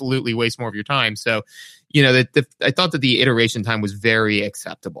and absolutely waste more of your time. So, I thought that the iteration time was very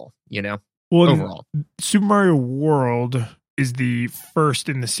acceptable, overall. Super Mario World is the first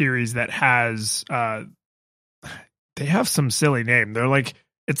in the series that has, they have some silly name. They're like,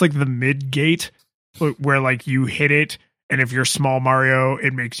 it's like the mid gate where like you hit it, and if you're small Mario,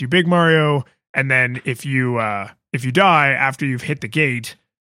 it makes you big Mario. And then if you die after you've hit the gate,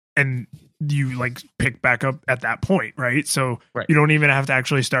 and you like pick back up at that point, right? So You don't even have to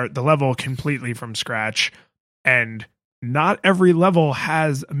actually start the level completely from scratch. And not every level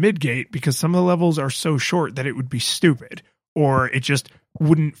has a mid gate because some of the levels are so short that it would be stupid, or it just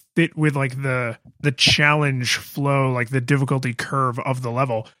wouldn't fit with like the challenge flow, like the difficulty curve of the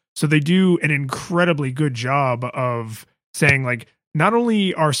level. So they do an incredibly good job of saying like, not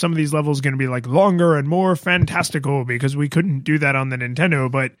only are some of these levels going to be like longer and more fantastical because we couldn't do that on the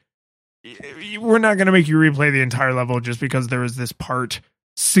Nintendo, but we're not going to make you replay the entire level just because there was this part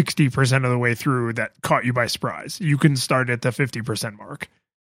 60% of the way through that caught you by surprise. You can start at the 50% mark.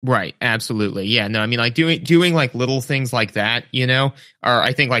 Right. Absolutely. Yeah. No, I mean, like doing like little things like that, are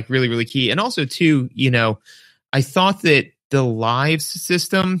I think like really, really key. And also too, I thought that the lives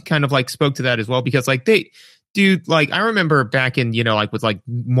system kind of like spoke to that as well, because like I remember back in, like with like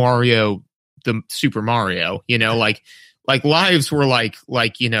Mario, the Super Mario, like lives were like,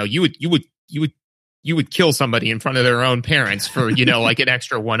 you would kill somebody in front of their own parents for, like an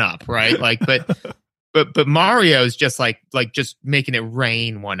extra 1-up, right? Like, but Mario is just like just making it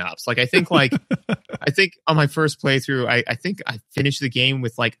rain 1-ups. Like, I think on my first playthrough, I think I finished the game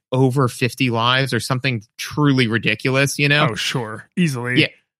with like over 50 lives or something truly ridiculous, Oh, sure. Easily. Yeah.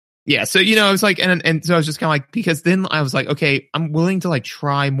 Yeah. So, I was like, and so I was just kind of like, because then I was like, okay, I'm willing to like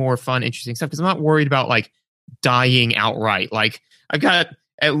try more fun, interesting stuff because I'm not worried about like dying outright. Like I've got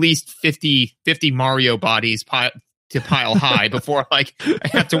at least 50 Mario bodies to pile high before like I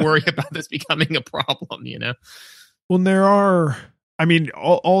have to worry about this becoming a problem, Well, there are, I mean,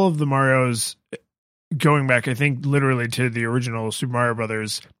 all of the Marios going back, I think literally to the original Super Mario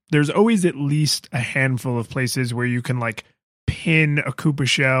Brothers, there's always at least a handful of places where you can like pin a Koopa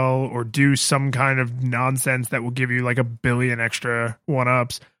shell or do some kind of nonsense that will give you like a billion extra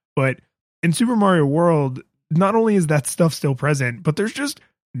 1-ups. But in Super Mario World, not only is that stuff still present, but there's just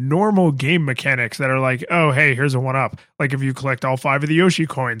normal game mechanics that are like, oh, hey, here's a 1-up. Like if you collect all 5 of the Yoshi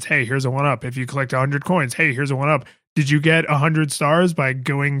coins, hey, here's a 1-up. If you collect 100 coins, hey, here's a 1-up. Did you get 100 stars by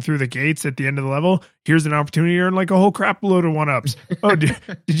going through the gates at the end of the level? Here's an opportunity to earn like a whole crap load of 1-ups. Oh, did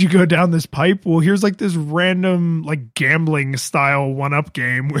you go down this pipe? Well, here's like this random like gambling style 1-up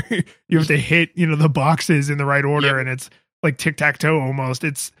game where you have to hit, the boxes in the right order, and it's like tic-tac-toe almost.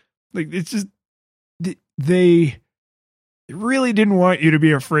 It's like, it's just, they really didn't want you to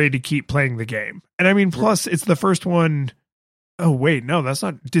be afraid to keep playing the game. And I mean, plus it's the first one. Oh, wait, no, that's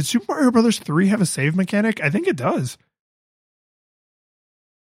not. Did Super Mario Brothers 3 have a save mechanic? I think it does.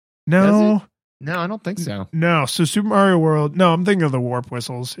 No. Does it? No, I don't think so. No, so Super Mario World. No, I'm thinking of the warp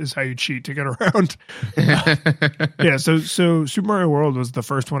whistles is how you cheat to get around. Yeah, so Super Mario World was the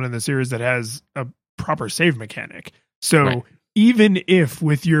first one in the series that has a proper save mechanic. So even if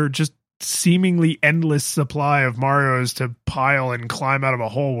with your just seemingly endless supply of Marios to pile and climb out of a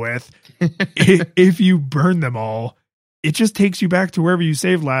hole with, if you burn them all, it just takes you back to wherever you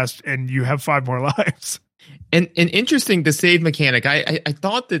saved last and you have 5 more lives. And interesting, the save mechanic. I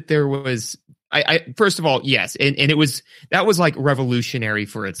thought that there was, I first of all, yes. And that was like revolutionary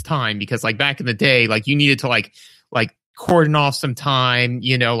for its time, because like back in the day, like you needed to like cordon off some time,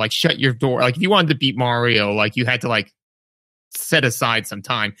 like shut your door. Like if you wanted to beat Mario, like you had to like set aside some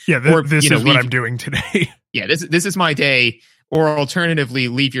time. Yeah. This is what I'm doing today. Yeah. This is my day. Or alternatively,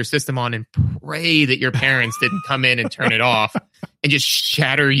 leave your system on and pray that your parents didn't come in and turn it off and just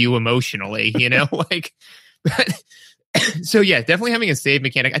shatter you emotionally, like. So yeah, definitely having a save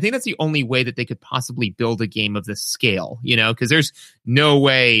mechanic. I think that's the only way that they could possibly build a game of this scale, because there's no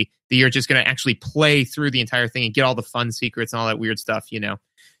way that you're just going to actually play through the entire thing and get all the fun secrets and all that weird stuff,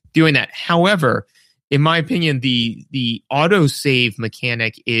 doing that. However, in my opinion, the auto save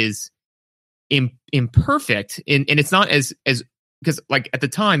mechanic is imperfect, and it's not as because like at the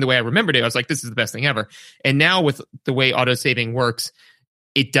time, the way I remembered it, I was like, this is the best thing ever. And now with the way autosaving works,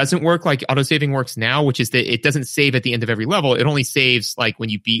 it doesn't work like autosaving works now, which is that it doesn't save at the end of every level. It only saves like when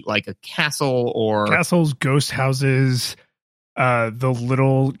you beat like a castle or castles, ghost houses, the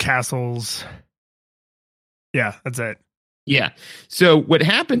little castles. Yeah, that's it. Yeah. So what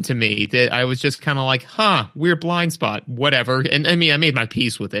happened to me that I was just kind of like, weird blind spot, whatever. And I mean, I made my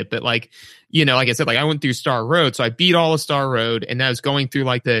peace with it, but like, like I said, like I went through Star Road. So I beat all of Star Road, and I was going through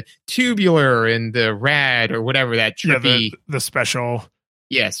like the tubular and the rad or whatever that trippy, the special.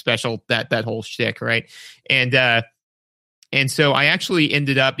 Yeah. Special, that whole shtick. Right. And so I actually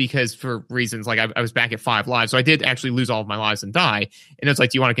ended up, because for reasons like I was back at 5 lives. So I did actually lose all of my lives and die. And it was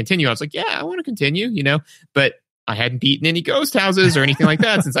like, do you want to continue? I was like, yeah, I want to continue, but I hadn't beaten any ghost houses or anything like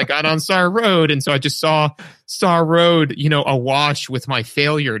that since I got on Star Road. And so I just saw Star Road, awash with my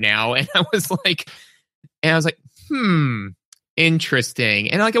failure now. And I was like,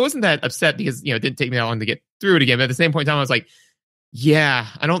 interesting. And like, I wasn't that upset because, it didn't take me that long to get through it again. But at the same point in time, I was like, yeah,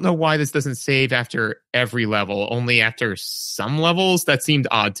 I don't know why this doesn't save after every level, only after some levels. That seemed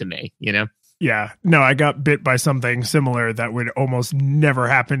odd to me, Yeah, no, I got bit by something similar that would almost never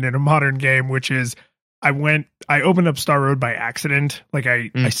happen in a modern game, which is I opened up Star Road by accident. Like I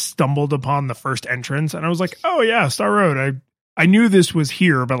stumbled upon the first entrance and I was like, oh yeah, Star Road. I knew this was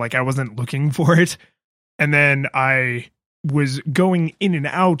here, but like I wasn't looking for it. And then I was going in and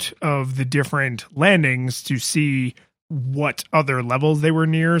out of the different landings to see what other levels they were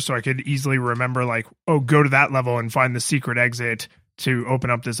near. So I could easily remember like, oh, go to that level and find the secret exit to open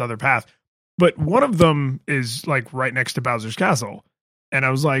up this other path. But one of them is like right next to Bowser's Castle. And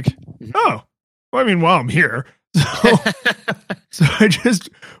I was like, oh, well, I mean, while I'm here. So I just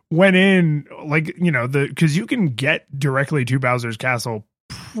went in like, because you can get directly to Bowser's Castle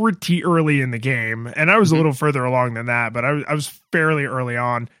pretty early in the game. And I was a little further along than that, but I was fairly early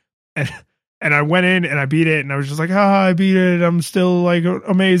on. And I went in and I beat it and I was just like, I beat it. I'm still like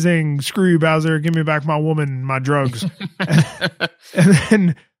amazing. Screw you, Bowser. Give me back my woman, my drugs. And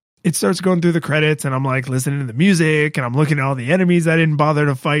then it starts going through the credits and I'm like listening to the music and I'm looking at all the enemies I didn't bother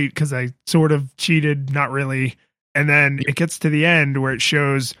to fight because I sort of cheated, not really. And then it gets to the end where it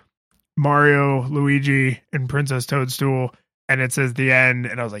shows Mario, Luigi, and Princess Toadstool, and it says the end.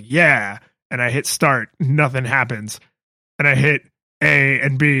 And I was like, yeah. And I hit start. Nothing happens. And I hit A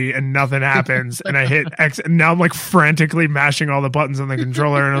and B and nothing happens. And I hit X and now I'm like frantically mashing all the buttons on the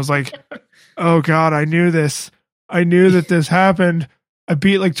controller. And I was like, oh God, I knew this. I knew that this happened. I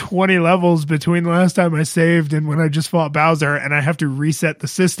beat like 20 levels between the last time I saved and when I just fought Bowser, and I have to reset the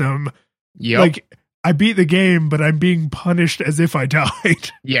system. Yep. Like, I beat the game, but I'm being punished as if I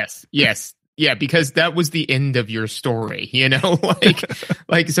died. Yes. Yeah, because that was the end of your story, you know?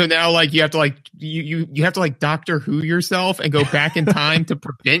 like so now like you have to like you have to like Doctor Who yourself and go back in time to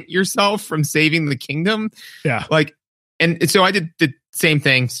prevent yourself from saving the kingdom. Yeah. Like, and so I did the same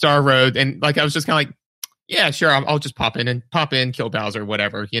thing, Star Road, and like I was just kind of like, yeah, sure, I'll just pop in, kill Bowser,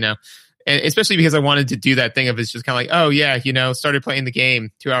 whatever, you know. And especially because I wanted to do that thing of it's just kind of like, oh yeah, you know, started playing the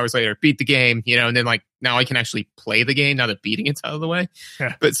game 2 hours later, beat the game, you know, and then like now I can actually play the game now that beating it's out of the way.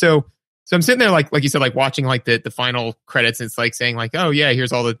 Yeah. But so I'm sitting there like you said, like watching like the final credits, and it's like saying like, oh yeah,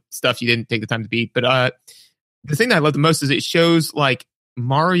 here's all the stuff you didn't take the time to beat. But the thing that I love the most is it shows like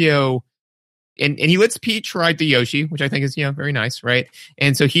Mario. And he lets Peach ride the Yoshi, which I think is, you know, very nice, right?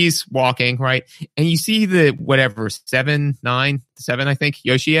 And so he's walking, right? And you see the whatever 7, I think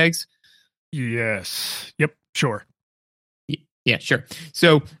Yoshi eggs. Yes. Yep. Sure. Yeah, sure.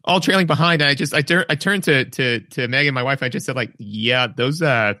 So all trailing behind, I turned to Megan, my wife. I just said like, yeah, those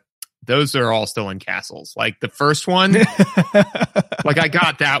are all still in castles. Like the first one, like I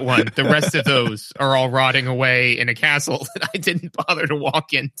got that one. The rest of those are all rotting away in a castle that I didn't bother to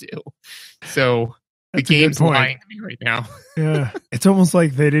walk into. So the game's lying to me right now. Yeah. It's almost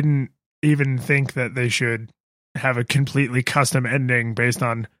like they didn't even think that they should have a completely custom ending based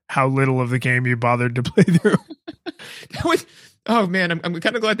on how little of the game you bothered to play through. Oh man, I'm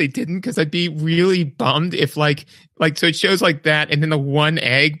kind of glad they didn't, because I'd be really bummed if like so it shows like that and then the one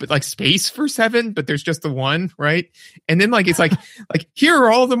egg, but like space for 7, but there's just the one, right? And then like it's like here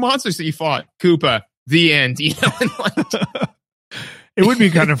are all the monsters that you fought, Koopa, the end, you know. And like, it would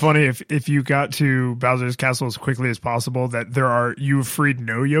be kind of funny if you got to Bowser's castle as quickly as possible, that you've freed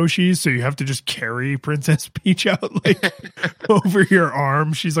no Yoshis, so you have to just carry Princess Peach out like over your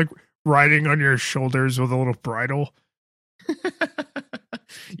arm. She's like riding on your shoulders with a little bridle.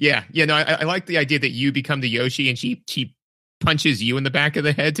 Yeah, no, I like the idea that you become the Yoshi and she punches you in the back of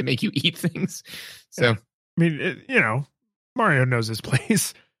the head to make you eat things. So, yeah. I mean, you know, Mario knows his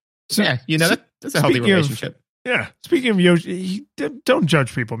place. So, yeah, you know, that's a healthy relationship. Yeah. Speaking of Yoshi, don't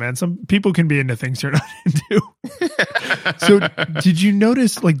judge people, man. Some people can be into things you're not into. So did you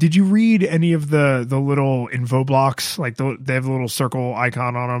notice, like, did you read any of the little info blocks? Like they have a little circle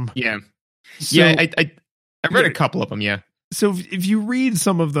icon on them. Yeah. So, yeah. I read a couple of them. Yeah. So if you read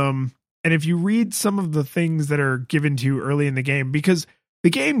some of them, and if you read some of the things that are given to you early in the game, because the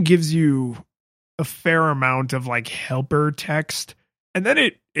game gives you a fair amount of like helper text, and then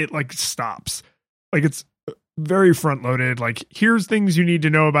it like stops. Like it's very front loaded. Like here's things you need to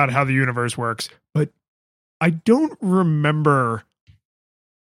know about how the universe works. But I don't remember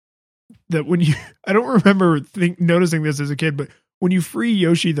that I don't remember noticing this as a kid, but when you free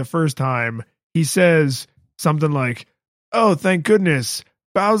Yoshi the first time, he says something like, oh, thank goodness,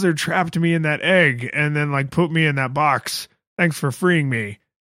 Bowser trapped me in that egg and then like put me in that box. Thanks for freeing me.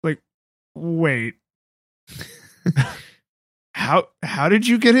 Like, wait. How did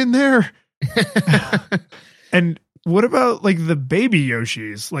you get in there? And what about like the baby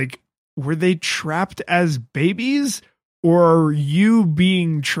Yoshis? Like, were they trapped as babies, or are you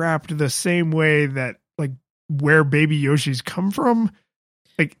being trapped the same way that like where baby Yoshis come from?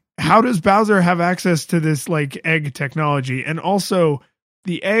 Like, how does Bowser have access to this like egg technology? And also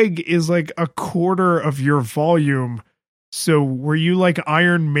the egg is like a quarter of your volume. So were you like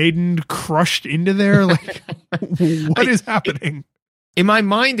Iron Maiden crushed into there? Like what is happening? In my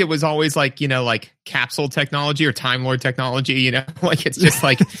mind, it was always like, you know, like capsule technology or Time Lord technology, you know, like it's just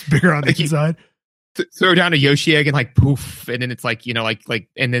like it's bigger on the inside. Throw down a Yoshi egg and like poof, and then it's like, you know, like,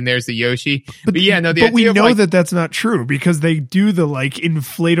 and then there's the Yoshi. But yeah, no, but we know that that's not true, because they do the like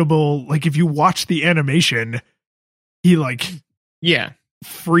inflatable, like if you watch the animation, he like, yeah,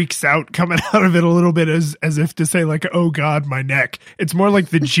 freaks out coming out of it a little bit as if to say like, oh God, my neck. It's more like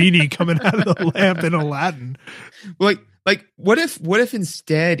the genie coming out of the lamp in Aladdin. Like what if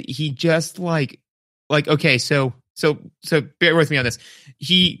instead he just like okay, so bear with me on this.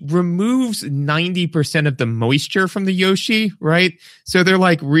 He removes 90% of the moisture from the Yoshi, right? So they're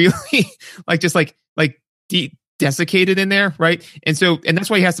like really like just like desiccated in there, right? And that's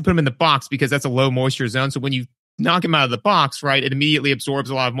why he has to put them in the box, because that's a low moisture zone. So when you knock him out of the box, right, it immediately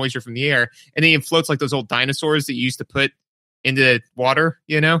absorbs a lot of moisture from the air, and then he floats like those old dinosaurs that you used to put into water,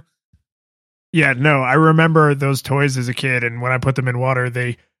 you know? Yeah, no, I remember those toys as a kid, and when I put them in water,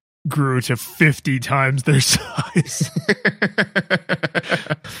 they grew to 50 times their size.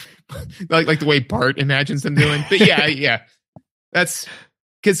 like the way Bart imagines them doing. But yeah. That's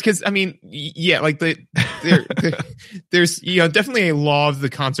because I mean, yeah, like there's definitely a law of the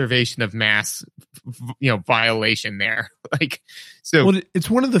conservation of mass violation there. Like, so well, it's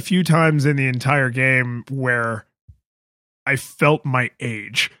one of the few times in the entire game where I felt my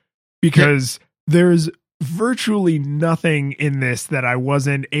age, because there's virtually nothing in this that I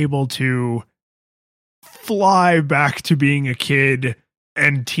wasn't able to fly back to being a kid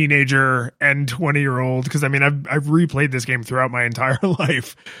and teenager and 20-year-old. Because I mean, I've replayed this game throughout my entire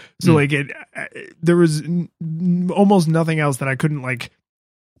life, so like there was almost nothing else that I couldn't like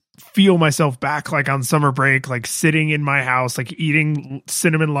feel myself back, like on summer break, like sitting in my house, like eating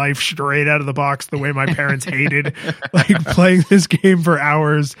Cinnamon Life straight out of the box the way my parents hated, like playing this game for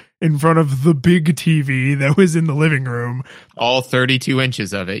hours in front of the big TV that was in the living room, all 32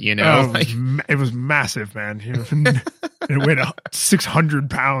 inches of it, it was massive, man. It weighed 600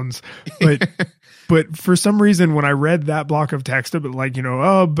 pounds, but for some reason when I read that block of text of it, like,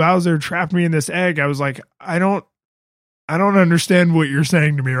 oh, Bowser trapped me in this egg, I was like, I don't understand what you're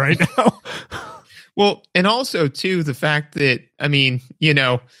saying to me right now. Well, and also too, the fact that, I mean,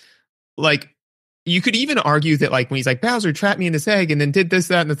 like you could even argue that like when he's like, Bowser trapped me in this egg and then did this,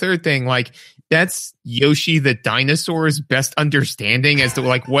 that, and the third thing, like that's Yoshi the dinosaur's best understanding as to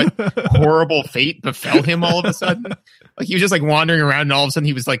like what horrible fate befell him all of a sudden. Like he was just like wandering around and all of a sudden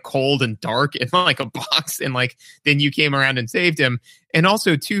he was like cold and dark in like a box, and like then you came around and saved him. And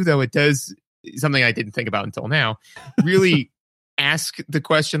also too, though, it does something I didn't think about until now, really ask the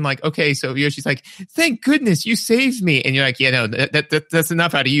question like, okay, so Yoshi's like, thank goodness you saved me. And you're like, yeah, no, that's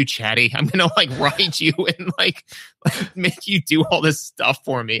enough out of you, Chatty. I'm going to like ride you and like make you do all this stuff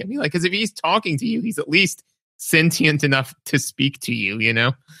for me. I mean, like, because if he's talking to you, he's at least sentient enough to speak to you,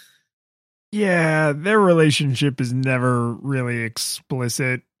 Yeah, their relationship is never really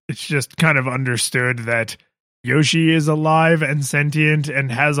explicit. It's just kind of understood that Yoshi is alive and sentient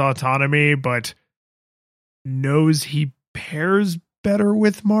and has autonomy, but knows he pairs better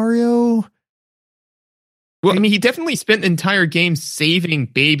with Mario. Well, I mean, he definitely spent the entire game saving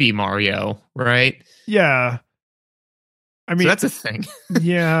baby Mario, right? Yeah. I mean, so that's a thing.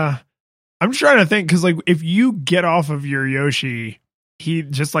 Yeah. I'm trying to think, because like if you get off of your Yoshi, he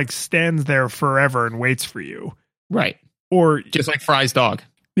just like stands there forever and waits for you. Right. Or just like Fry's dog.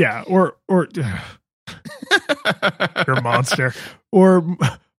 Yeah. Or you're a monster. Or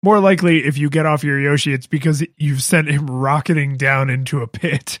more likely, if you get off your Yoshi, it's because you've sent him rocketing down into a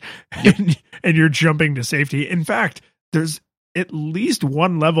pit and you're jumping to safety. In fact, there's at least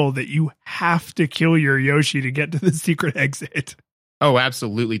one level that you have to kill your Yoshi to get to the secret exit. Oh,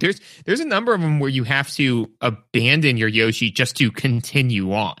 absolutely. There's a number of them where you have to abandon your Yoshi just to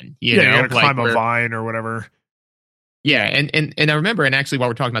continue on. You gotta climb a vine or whatever. Yeah, and I remember, and actually while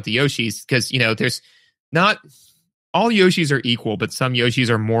we're talking about the Yoshis, because there's not all Yoshis are equal, but some Yoshis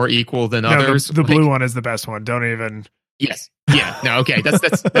are more equal than others. The blue one is the best one. Don't even. Yes. Yeah. No. Okay.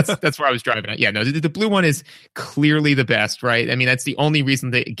 That's where I was driving at. Yeah. No. The blue one is clearly the best, right? I mean, that's the only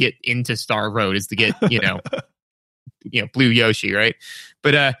reason to get into Star Road is to get blue Yoshi, right?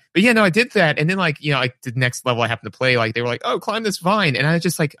 But yeah, no, I did that, and then like the next level I happened to play, like they were like, oh, climb this vine, and I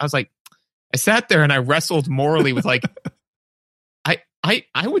was like, I sat there and I wrestled morally with like,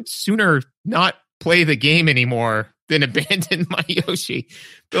 I would sooner not play the game anymore than abandon my Yoshi,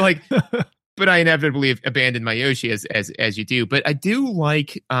 but I inevitably abandoned my Yoshi as you do. But I do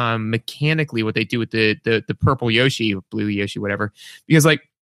like mechanically what they do with the purple Yoshi, blue Yoshi, whatever, because like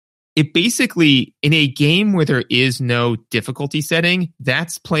it basically, in a game where there is no difficulty setting,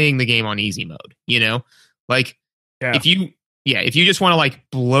 that's playing the game on easy mode. Like if you just want to like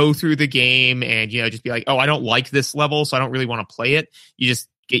blow through the game and just be like, oh, I don't like this level, so I don't really want to play it. You just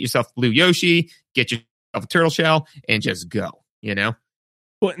get yourself blue Yoshi, get yourself a turtle shell, and just go.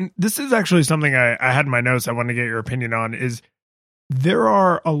 Well, this is actually something I had in my notes I wanted to get your opinion on, is there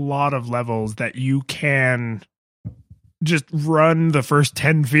are a lot of levels that you can just run the first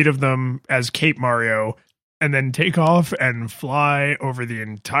 10 feet of them as Cape Mario and then take off and fly over the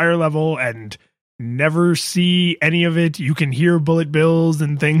entire level and never see any of it. You can hear bullet bills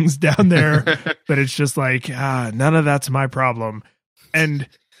and things down there, but it's just like, none of that's my problem. And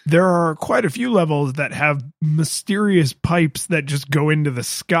there are quite a few levels that have mysterious pipes that just go into the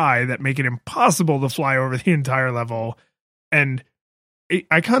sky that make it impossible to fly over the entire level. And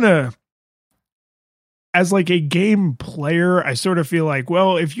I kind of, as like a game player, I sort of feel like,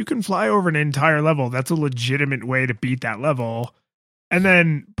 well, if you can fly over an entire level, that's a legitimate way to beat that level. And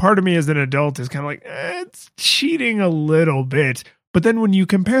then part of me as an adult is kind of like, it's cheating a little bit. But then when you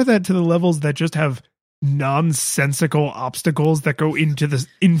compare that to the levels that just have nonsensical obstacles that go into the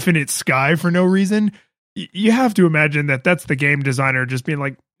infinite sky for no reason, you have to imagine that that's the game designer just being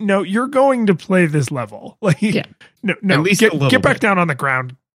like, no, you're going to play this level. Like, no, at least get back down on the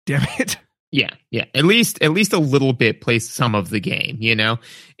ground. Damn it. Yeah. At least a little bit play some of the game, you know?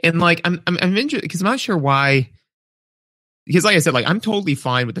 And like, I'm interested because I'm not sure why. Because like I said, like I'm totally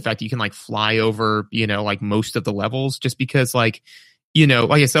fine with the fact that you can like fly over, you know, like most of the levels, just because like, you know,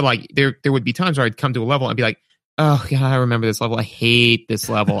 like I said, like there would be times where I'd come to a level and be like, oh God, I remember this level. I hate this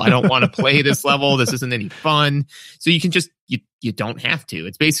level. I don't want to play this level. This isn't any fun. So you can just, you don't have to.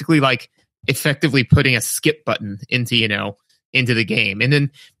 It's basically like effectively putting a skip button into, you know, into the game. And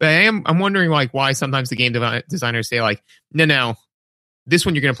then, but I'm wondering like why sometimes the game designers say like, no, this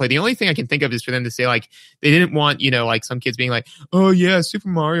one you're going to play. The only thing I can think of is for them to say like, they didn't want, you know, like some kids being like, oh yeah, Super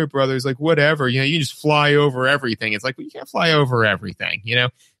Mario Brothers, like whatever, you know, you just fly over everything. It's like, well, you can't fly over everything, you know?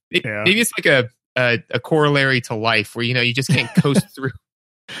 Maybe it's like a corollary to life where, you know, you just can't coast through.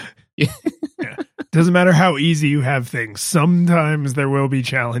 Yeah. Doesn't matter how easy you have things. Sometimes there will be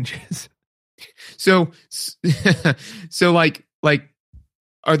challenges. So like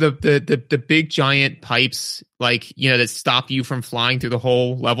are the big giant pipes like, you know, that stop you from flying through the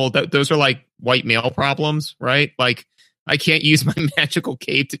whole level? Those are like white male problems, right? Like I can't use my magical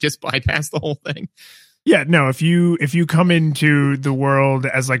cape to just bypass the whole thing. Yeah, no, if you come into the world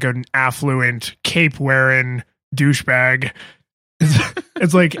as like an affluent cape wearing douchebag,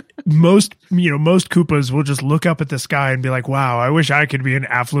 it's like most Koopas will just look up at the sky and be like, wow, I wish I could be an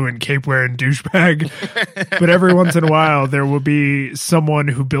affluent cape wearing douchebag. But every once in a while there will be someone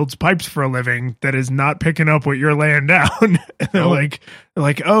who builds pipes for a living that is not picking up what you're laying down. And they're like,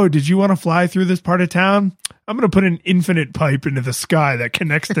 oh, did you want to fly through this part of town? I'm going to put an infinite pipe into the sky that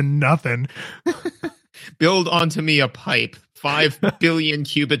connects to nothing. Build onto me a pipe 5 billion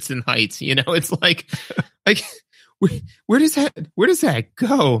cubits in height. You know, it's like where does that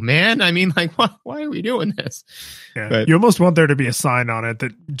go, man? I mean, like, why are we doing this? Yeah. But you almost want there to be a sign on it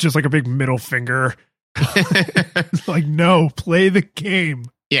that just like a big middle finger. Like, no, play the game.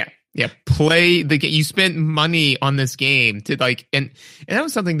 Yeah, play the game. You spent money on this game to like, and that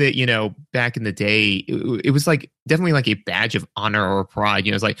was something that, you know, back in the day, it was like definitely like a badge of honor or pride.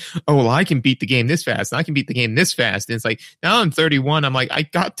 You know, it's like, oh, well, I can beat the game this fast, and I can beat the game this fast. And it's like, now I'm 31. I'm like, I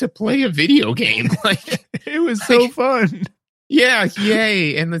got to play a video game. Like, it was so fun. Yeah,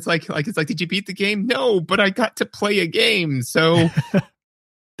 yay! And it's like, did you beat the game? No, but I got to play a game. So.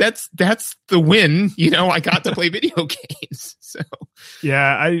 That's the win, you know. I got to play video games. So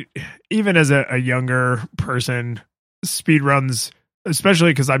yeah, I even as a younger person, speedruns,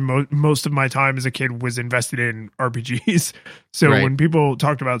 especially because most of my time as a kid was invested in RPGs. So when people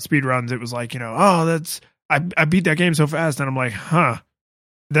talked about speedruns, it was like, you know, oh, I beat that game so fast, and I'm like, huh.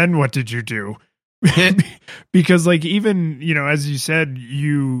 Then what did you do? Because like even, you know, as you said,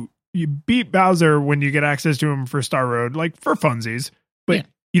 you beat Bowser when you get access to him for Star Road, like for funsies, but. Yeah.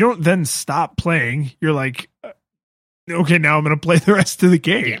 You don't then stop playing. You're like, okay, now I'm going to play the rest of the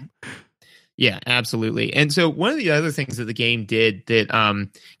game. Yeah, absolutely. And so one of the other things that the game did that,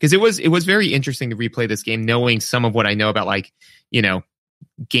 because it was very interesting to replay this game, knowing some of what I know about, like, you know,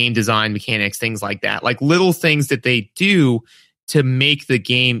 game design mechanics, things like that, like little things that they do to make the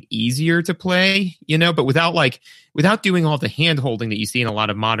game easier to play, you know, but without doing all the hand holding that you see in a lot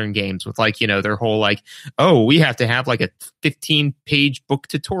of modern games with, like, you know, their whole like, oh, we have to have like a 15-page book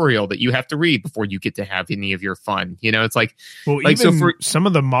tutorial that you have to read before you get to have any of your fun. You know, it's like, well, like, even so for some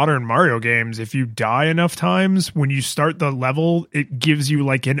of the modern Mario games, if you die enough times when you start the level, it gives you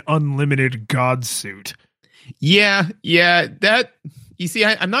like an unlimited god suit. Yeah. That, you see,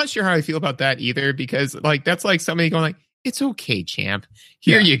 I'm not sure how I feel about that either, because like, that's like somebody going like, it's okay, champ.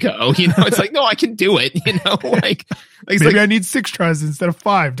 Here you go. You know, it's like, no, I can do it. You know, like maybe like, I need 6 tries instead of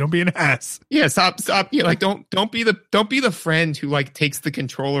 5. Don't be an ass. Yeah, stop. You know, like, don't be the friend who like takes the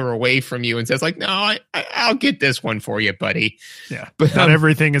controller away from you and says like, no, I'll get this one for you, buddy. Yeah, but not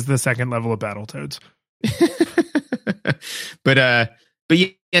everything is the second level of Battletoads. But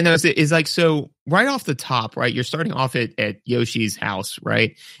yeah, no, it's like, so right off the top, right, you're starting off at Yoshi's house,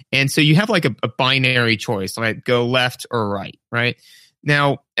 right? And so you have like a binary choice, right? Go left or right?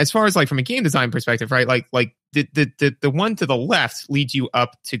 Now, as far as like from a game design perspective, right, like the one to the left leads you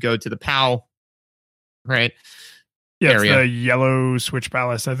up to go to the POW, right? Yeah, area. It's the Yellow Switch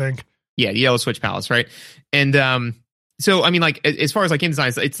Palace, I think. Yeah, the Yellow Switch Palace, right? And so I mean, like, as far as like game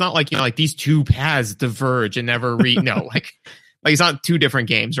design, it's not like, you know, like these two paths diverge and never no, like. Like, it's not two different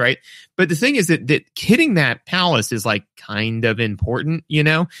games, right? But the thing is that hitting that palace is like kind of important, you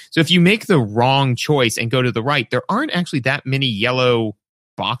know? So if you make the wrong choice and go to the right, there aren't actually that many yellow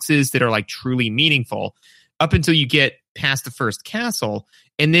boxes that are like truly meaningful up until you get past the first castle.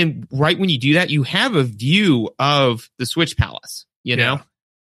 And then right when you do that, you have a view of the Switch Palace, you know?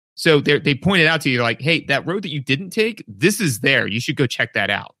 So they pointed out to you like, hey, that road that you didn't take, this is there. You should go check that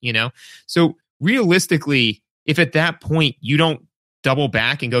out, you know? So realistically, if at that point you don't double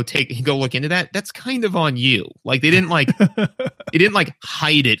back and go look into that, that's kind of on you. Like, they didn't like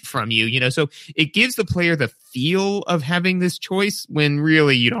hide it from you, you know? So it gives the player the feel of having this choice when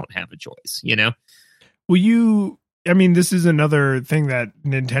really you don't have a choice, you know? Well, I mean, this is another thing that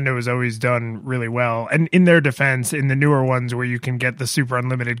Nintendo has always done really well. And in their defense, in the newer ones where you can get the super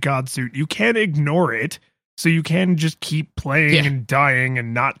unlimited God suit, you can't ignore it. So you can just keep playing and dying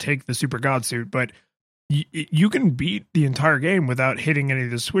and not take the super God suit. But you can beat the entire game without hitting any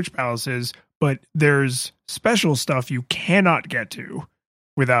of the Switch Palaces. But there's special stuff you cannot get to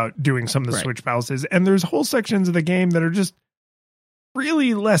without doing some of the Switch Palaces. And there's whole sections of the game that are just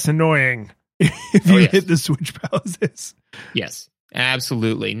really less annoying if you hit the Switch Palaces. Yes,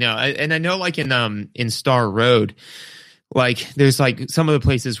 absolutely. No, and I know like in Star Road, like there's like some of the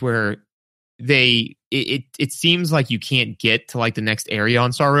places where it seems like you can't get to like the next area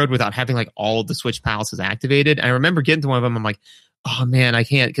on Star Road without having like all of the Switch Palaces activated. I remember getting to one of them. I'm like, oh man, I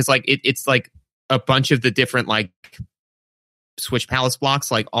can't, because like it's like a bunch of the different like Switch Palace blocks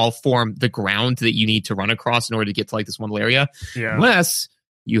like all form the ground that you need to run across in order to get to like this one area. Yeah. Unless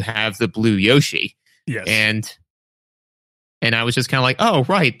you have the blue Yoshi. Yes. And I was just kind of like, oh,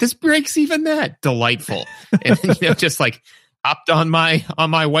 right, this breaks even that. Delightful. And then, you know, just like hopped on my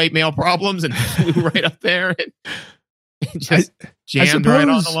white male problems and flew right up there and just jammed right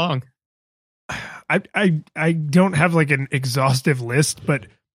on along. I don't have like an exhaustive list, but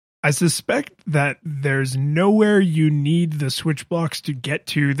I suspect that there's nowhere you need the Switch blocks to get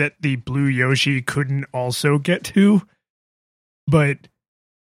to that the blue Yoshi couldn't also get to. But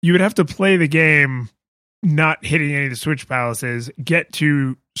you would have to play the game not hitting any of the Switch Palaces, get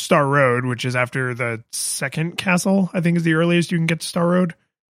to Star Road, which is after the second castle, I think is the earliest you can get to Star Road.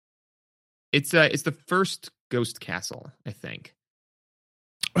 It's the first Ghost Castle, I think.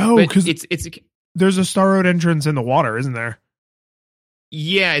 Oh, because it's there's a Star Road entrance in the water, isn't there?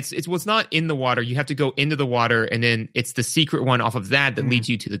 Yeah, it's not in the water. You have to go into the water, and then it's the secret one off of that leads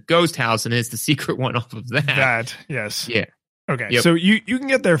you to the ghost house, and it's the secret one off of that. That, yes. Yeah. Okay, so you can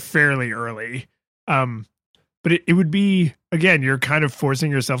get there fairly early. But it would be, again, you're kind of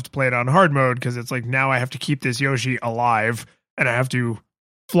forcing yourself to play it on hard mode because it's like, now I have to keep this Yoshi alive and I have to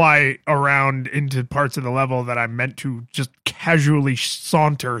fly around into parts of the level that I'm meant to just casually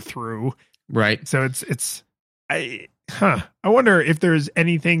saunter through. Right. So I wonder if there's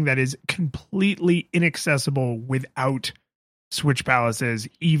anything that is completely inaccessible without Switch Palaces,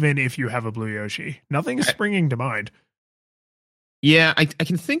 even if you have a blue Yoshi. Nothing is springing to mind. Yeah, I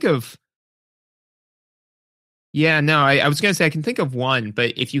can think of. Yeah, no, I was gonna say I can think of one,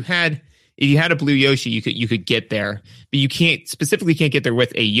 but if you had a blue Yoshi, you could get there, but you can't get there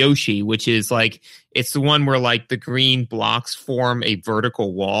with a Yoshi, which is like it's the one where like the green blocks form a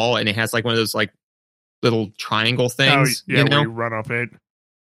vertical wall, and it has like one of those like little triangle things. Oh, yeah, where you run up it.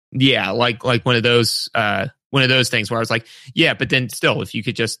 Yeah, like one of those things where I was like, yeah, but then still, if you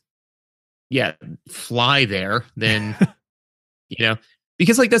could just fly there, then you know.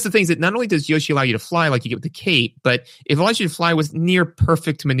 Because like that's the thing is that not only does Yoshi allow you to fly like you get with the cape, but it allows you to fly with near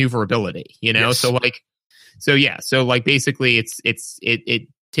perfect maneuverability, you know? Yes. So basically it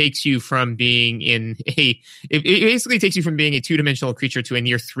takes you from being it basically takes you from being a 2-dimensional creature to a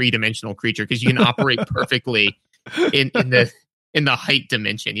near 3-dimensional creature because you can operate perfectly in the height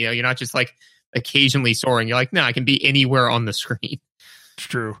dimension. You know, you're not just like occasionally soaring. You're like, no, I can be anywhere on the screen. It's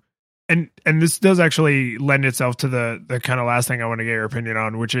true. And this does actually lend itself to the kind of last thing I want to get your opinion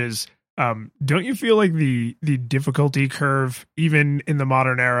on, which is, don't you feel like the difficulty curve, even in the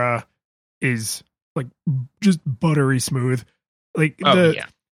modern era, is like just buttery smooth? Like,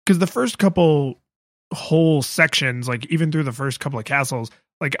 because the first couple whole sections, like even through the first couple of castles,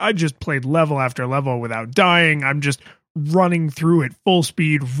 like I just played level after level without dying. I'm just running through at full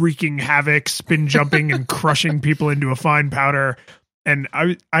speed, wreaking havoc, spin jumping and crushing people into a fine powder. And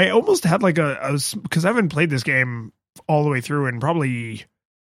I almost had like because I haven't played this game all the way through in probably,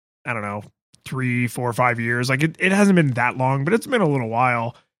 I don't know, 3, 4, 5 years. Like it hasn't been that long, but it's been a little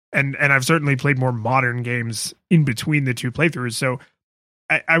while. And I've certainly played more modern games in between the two playthroughs. So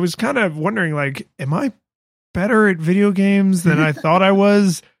I was kind of wondering, like, am I better at video games than I thought I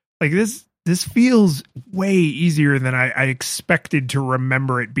was? Like this this feels way easier than I expected to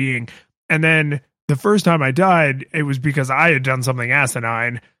remember it being. And then the first time I died, it was because I had done something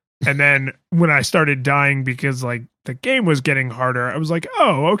asinine. And then when I started dying because like the game was getting harder, I was like,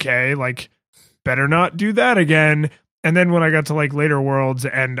 oh, okay, like better not do that again. And then when I got to like later worlds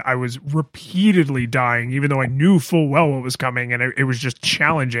and I was repeatedly dying, even though I knew full well what was coming and it was just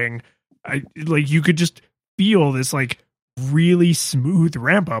challenging, you could just feel this like really smooth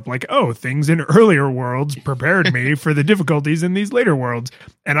ramp up. Like, oh, things in earlier worlds prepared me for the difficulties in these later worlds.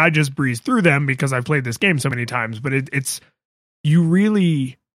 And I just breezed through them because I've played this game so many times. But it's you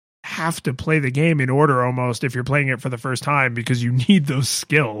really have to play the game in order almost if you're playing it for the first time because you need those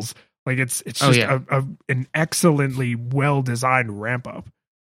skills. Like it's just an excellently well designed ramp up.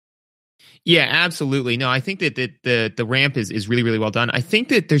 Yeah, absolutely. No, I think that the ramp is really, really well done. I think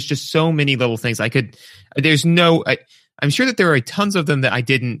that there's just so many little things I'm sure that there are tons of them that I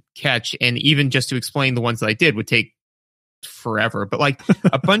didn't catch. And even just to explain the ones that I did would take forever, but like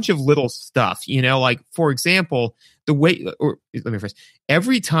a bunch of little stuff, like for example,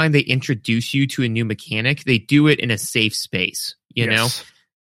 every time they introduce you to a new mechanic, they do it in a safe space, you know?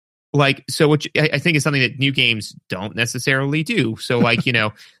 Like, so which I think is something that new games don't necessarily do. So like,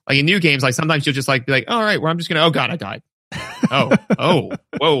 like in new games, like sometimes you'll just like be like, all right, well, I'm just going to, oh God, I died.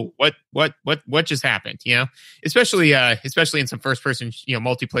 Whoa, what just happened? Especially in some first person,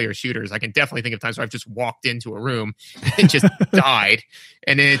 multiplayer shooters, I can definitely think of times where I've just walked into a room and just died.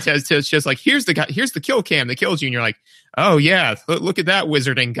 And then it's just like, here's the kill cam that kills you. And you're like, oh yeah, look at that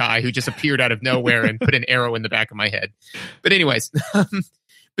wizarding guy who just appeared out of nowhere and put an arrow in the back of my head. But anyways,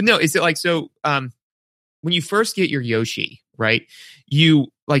 but no, is it like, so, when you first get your Yoshi, right,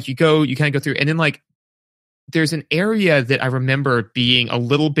 you kind of go through and then like, there's an area that I remember being a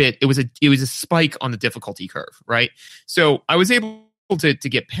little bit, it was a spike on the difficulty curve, right? So I was able to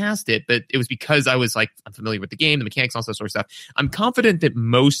get past it, but it was because I was like, I'm familiar with the game, the mechanics, all that sort of stuff. I'm confident that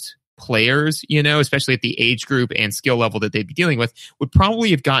most players, especially at the age group and skill level that they'd be dealing with, would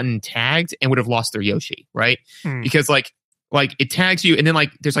probably have gotten tagged and would have lost their Yoshi, right? Because like it tags you and then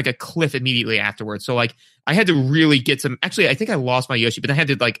like there's like a cliff immediately afterwards. So like I had to really get some, actually I think I lost my Yoshi, but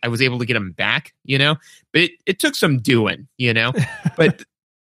I was able to get him back, but it took some doing, but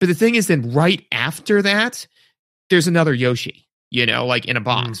the thing is then right after that, there's another Yoshi, like in a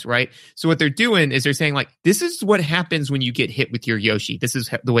box, right? So what they're doing is they're saying like, this is what happens when you get hit with your Yoshi. This is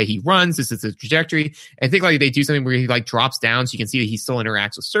the way he runs. This is the trajectory. I think like they do something where he like drops down so you can see that he still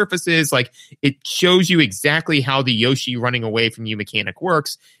interacts with surfaces. Like it shows you exactly how the Yoshi running away from you mechanic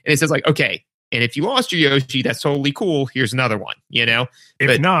works. And it says like, okay, and if you lost your Yoshi, that's totally cool. Here's another one, If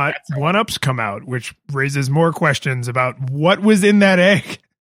but not, 1-ups come out, which raises more questions about what was in that egg.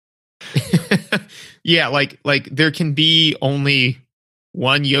 Yeah, like there can be only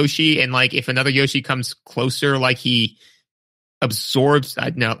one Yoshi, and like if another Yoshi comes closer, like he absorbs.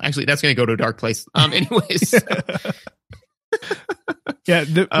 No, actually, that's going to go to a dark place. Anyways, yeah.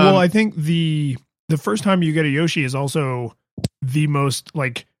 Well, I think the first time you get a Yoshi is also the most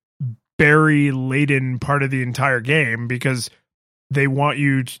like berry laden part of the entire game because they want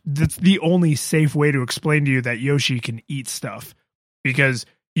you. That's the only safe way to explain to you that Yoshi can eat stuff because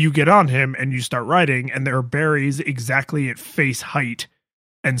you get on him and you start riding and there are berries exactly at face height.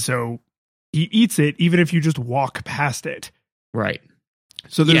 And so he eats it even if you just walk past it. Right.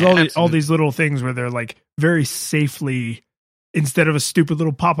 So there's all these little things where they're like very safely, instead of a stupid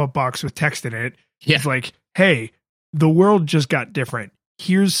little pop-up box with text in it, it's like, hey, the world just got different.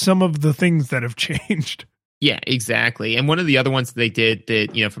 Here's some of the things that have changed. Yeah, exactly. And one of the other ones that they did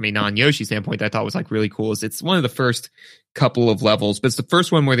that, from a non-Yoshi standpoint, that I thought was like really cool is it's one of the first couple of levels, but it's the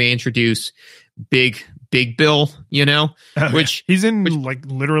first one where they introduce Big Bill, which he's in like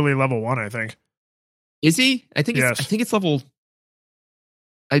literally level 1, I think. Is he? I think it's level.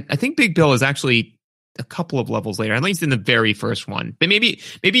 I think Big Bill is actually a couple of levels later. At least in the very first one, but maybe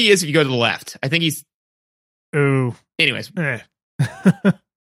he is if you go to the left. I think he's. Oh. Anyways.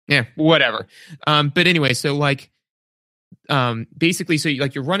 Yeah, whatever. But anyway, so like, basically, so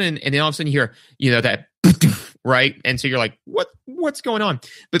you're running, and then all of a sudden you hear, that, right? And so you're like, what's going on?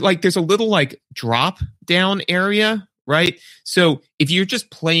 But like, there's a little like drop down area, right? So if you're just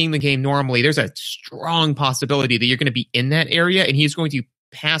playing the game normally, there's a strong possibility that you're going to be in that area, and he's going to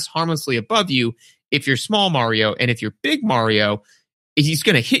pass harmlessly above you if you're small Mario, and if you're big Mario, he's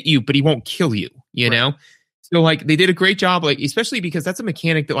going to hit you, but he won't kill you, know? So like they did a great job, like especially because that's a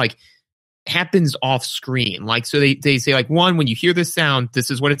mechanic that like happens off screen. Like so they say like, one, when you hear this sound, this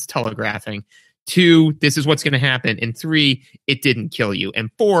is what it's telegraphing. 2, this is what's going to happen. And 3, it didn't kill you. And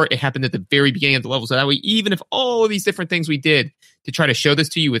 4, it happened at the very beginning of the level. So that way, even if all of these different things we did to try to show this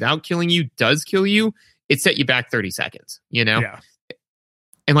to you without killing you does kill you, it set you back 30 seconds, you know? Yeah.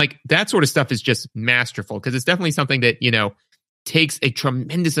 And like that sort of stuff is just masterful because it's definitely something that, you know, takes a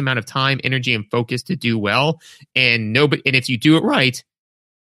tremendous amount of time, energy, and focus to do well. And if you do it right,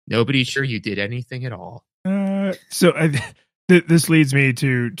 nobody's sure you did anything at all. This leads me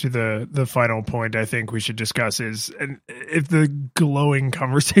to the final point I think we should discuss is, and if the glowing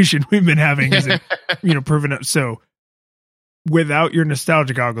conversation we've been having isn't, you know, proven up. So without your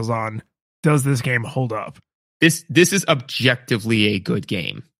nostalgia goggles on, does this game hold up? This is objectively a good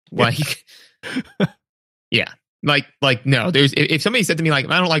game. Like, yeah, like no. If somebody said to me like,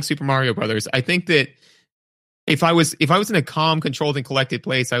 I don't like Super Mario Brothers, I think that if I was in a calm, controlled, and collected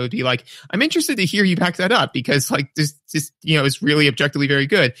place, I would be like, I'm interested to hear you back that up because like this you know it's really objectively very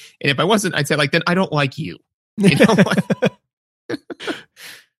good. And if I wasn't, I'd say like, then I don't like you. You know?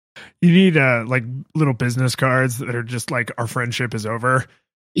 You need like little business cards that are just like, our friendship is over.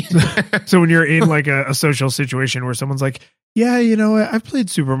 So when you're in like a social situation where someone's like, yeah, you know, I've played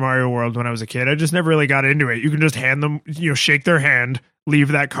Super Mario World when I was a kid, I just never really got into it. You can just hand them, you know, shake their hand,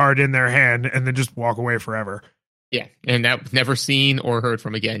 leave that card in their hand, and then just walk away forever. Yeah, and that never seen or heard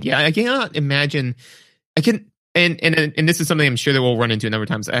from again. Yeah, I cannot imagine. I can, and this is something I'm sure that we'll run into a number of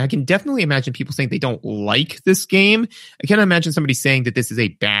times. I can definitely imagine people saying they don't like this game. I cannot imagine somebody saying that this is a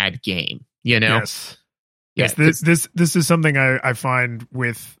bad game. You know. Yes. Yes, this is something I find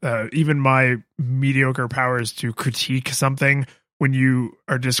with even my mediocre powers to critique something. When you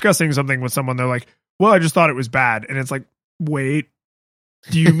are discussing something with someone, they're like, well, I just thought it was bad. And it's like, wait,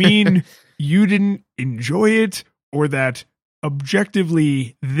 do you mean you didn't enjoy it, or that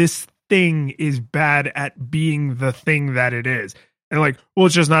objectively this thing is bad at being the thing that it is? And like, well,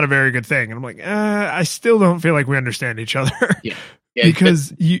 it's just not a very good thing. And I'm like, I still don't feel like we understand each other. Yeah.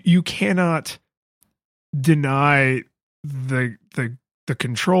 Because you cannot deny the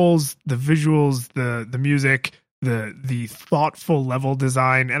controls, the visuals, the music, the thoughtful level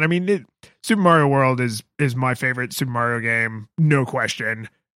design. And I mean, Super Mario World is my favorite Super Mario game, no question.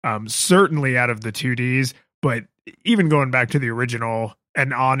 Certainly out of the 2Ds, but even going back to the original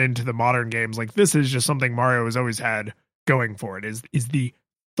and on into the modern games, like this is just something Mario has always had going for it, is the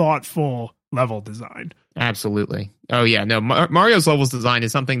thoughtful level design. Absolutely. Oh yeah, no, Mario's levels design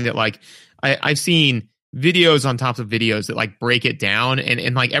is something that like I've seen videos on top of videos that like break it down,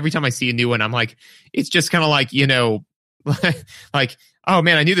 and like every time I see a new one, I'm like, it's just kind of like, you know, like, oh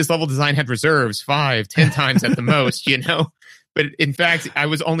man, I knew this level design had reserves 5-10 times at the most, you know. But in fact, I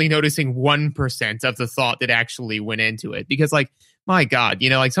was only noticing 1% of the thought that actually went into it, because like, my God, you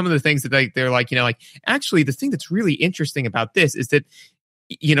know, like some of the things that they're like, you know, like actually the thing that's really interesting about this is that,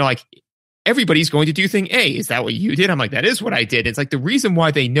 you know, like everybody's going to do thing A. Is that what you did? I'm like, that is what I did. It's like the reason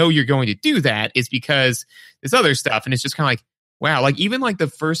why they know you're going to do that is because there's other stuff. And it's just kind of like, wow, like even like the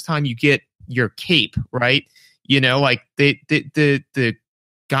first time you get your cape, right? You know, like the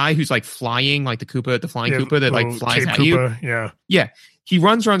guy who's like flying, like the flying Koopa that like flies at Koopa, you. Yeah. He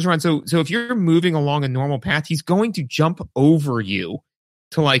runs. So if you're moving along a normal path, he's going to jump over you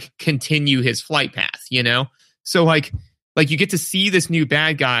to like continue his flight path, you know? So like you get to see this new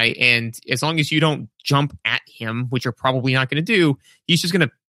bad guy, and as long as you don't jump at him, which you're probably not going to do, he's just going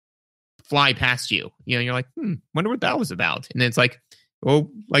to fly past you. You know, you're like, wonder what that was about. And then it's like, well,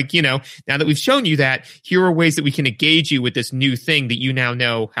 like, you know, now that we've shown you that, here are ways that we can engage you with this new thing that you now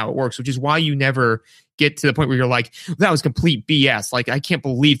know how it works, which is why you never get to the point where you're like, that was complete BS. Like, I can't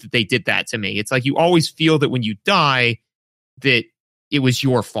believe that they did that to me. It's like you always feel that when you die, that it was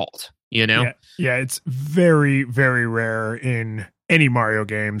your fault, you know? Yeah, it's very, very rare in any Mario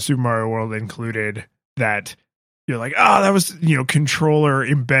game, Super Mario World included, that you're like, oh, that was, you know, controller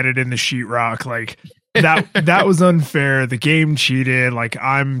embedded in the sheetrock. Like, that was unfair. The game cheated. Like,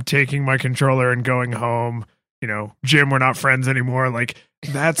 I'm taking my controller and going home. You know, Jim, we're not friends anymore. Like,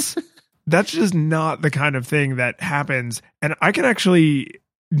 that's just not the kind of thing that happens. And I can actually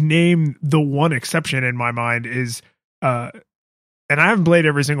name the one exception in my mind is, and I haven't played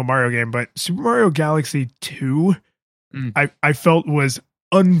every single Mario game, but Super Mario Galaxy 2, I felt was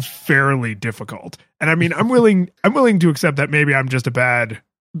unfairly difficult. And I mean, I'm willing to accept that maybe I'm just a bad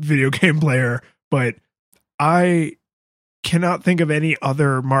video game player, but I cannot think of any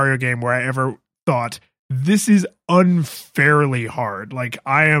other Mario game where I ever thought this is unfairly hard. Like,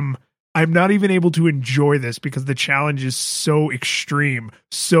 I'm not even able to enjoy this because the challenge is so extreme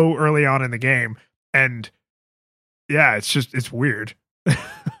so early on in the game. And yeah, it's weird.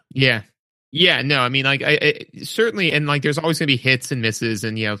 Yeah. Yeah, no, I mean, like, I certainly, and like, there's always going to be hits and misses,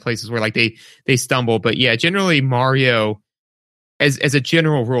 and places where like they stumble. But yeah, generally Mario, as a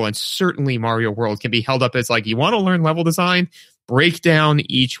general rule, and certainly Mario World can be held up as like, you want to learn level design, break down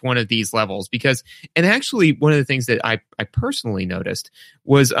each one of these levels, because, and actually one of the things that I personally noticed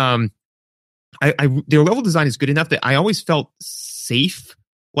was their level design is good enough that I always felt safe,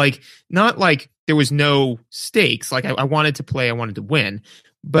 like not like there was no stakes, like I wanted to play, I wanted to win,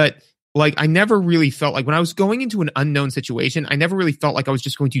 but like, I never really felt like when I was going into an unknown situation, I never really felt like I was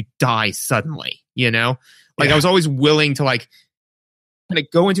just going to die suddenly, Like, I was always willing to like kind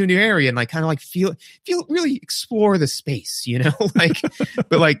of go into a new area and like kind of like feel really explore the space, Like,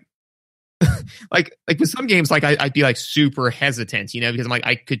 but like, like with some games, like I'd be like super hesitant, because I'm like,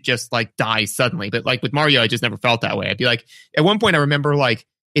 I could just like die suddenly. But like with Mario, I just never felt that way. I'd be like, at one point I remember like,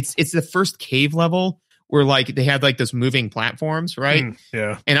 it's the first cave level where like they had like those moving platforms, right?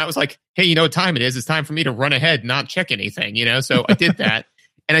 Yeah. And I was like, hey, you know what time it is? It's time for me to run ahead and not check anything, So I did that.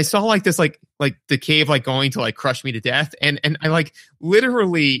 And I saw like this, like the cave, like going to like crush me to death. And I like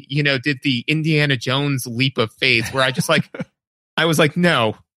literally, did the Indiana Jones leap of faith where I just like, I was like,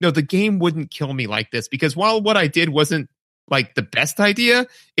 no, the game wouldn't kill me like this, because while what I did wasn't like the best idea,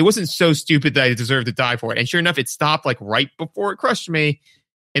 it wasn't so stupid that I deserved to die for it. And sure enough, it stopped like right before it crushed me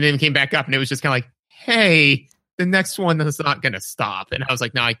and then came back up. And it was just kind of like, hey, the next one is not going to stop. And I was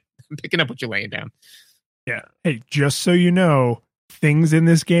like, no, I'm picking up what you're laying down. Yeah. Hey, just so you know, things in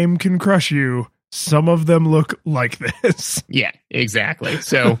this game can crush you. Some of them look like this. Yeah, exactly.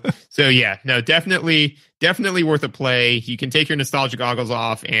 So yeah, no, definitely worth a play. You can take your nostalgia goggles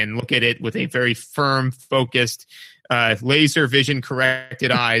off and look at it with a very firm, focused, laser vision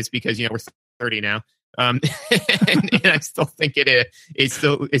corrected eyes, because, we're 30 now. And I still think it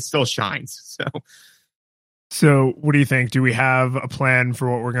still shines. So what do you think? Do we have a plan for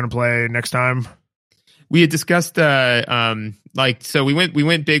what we're going to play next time? We had discussed, so we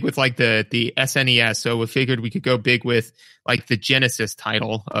went big with like the SNES. So we figured we could go big with like the Genesis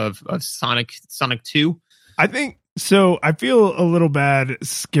title of Sonic 2. I think so. I feel a little bad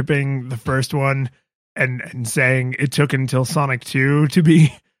skipping the first one and saying it took until Sonic 2 to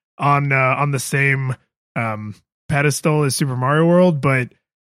be on the same pedestal as Super Mario World, but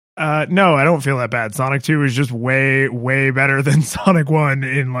no, I don't feel that bad. Sonic 2 is just way, way better than Sonic 1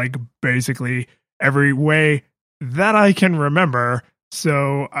 in like basically every way that I can remember.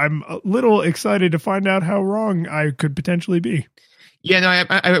 So I'm a little excited to find out how wrong I could potentially be. Yeah, no,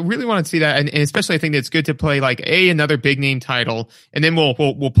 I really want to see that, and especially I think it's good to play like another big name title, and then we'll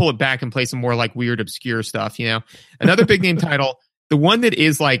pull it back and play some more like weird obscure stuff. Another big name title, the one that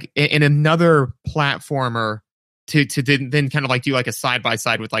is like in another platformer to then kind of like do like a side by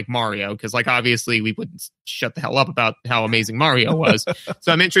side with like Mario, because like obviously we wouldn't shut the hell up about how amazing Mario was.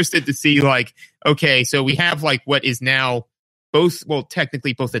 So I'm interested to see like, okay, so we have like what is now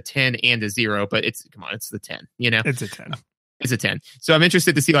technically both a 10 and a 0, but it's the 10. It's a 10. It's a 10. So I'm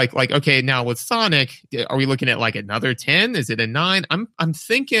interested to see like, okay, now with Sonic, are we looking at like another 10? Is it a 9? I'm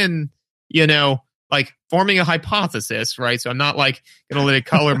thinking, like forming a hypothesis, right? So I'm not like going to let it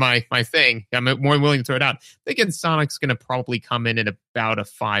color my thing. I'm more willing to throw it out. Thinking Sonic's going to probably come in at about a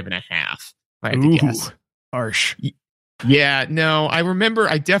 5.5. If I had to guess. Harsh. Yeah, no,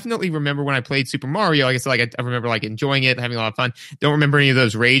 I definitely remember when I played Super Mario. Like I said, like I remember like enjoying it, having a lot of fun. Don't remember any of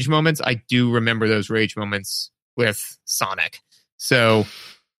those rage moments. I do remember those rage moments with Sonic. So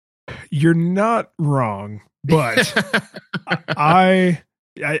you're not wrong, but I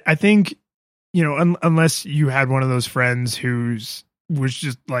think, unless you had one of those friends who's was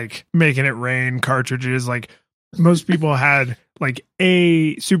just like making it rain cartridges, like most people had like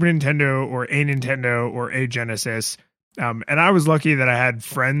a Super Nintendo or a Nintendo or a Genesis. And I was lucky that I had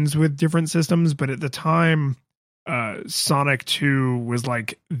friends with different systems, but at the time, Sonic 2 was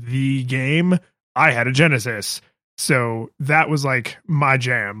like the game. I had a Genesis. So that was like my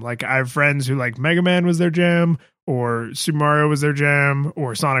jam. Like I have friends who like Mega Man was their jam, or Super Mario was their jam,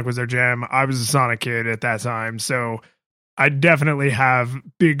 or Sonic was their jam. I was a Sonic kid at that time. So I definitely have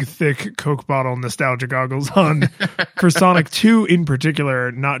big, thick Coke bottle nostalgia goggles on for Sonic 2 in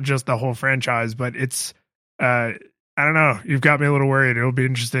particular, not just the whole franchise, but it's, I don't know. You've got me a little worried. It'll be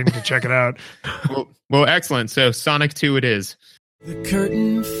interesting to check it out. Well, excellent. So Sonic 2 it is. The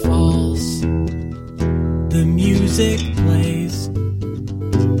curtain falls. The music plays.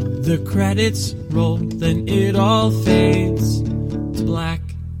 The credits roll. Then it all fades to black.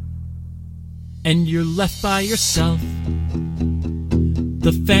 And you're left by yourself.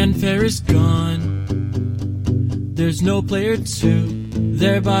 The fanfare is gone. There's no player 2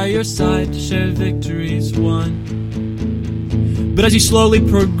 there by your side to share victories won. But as you slowly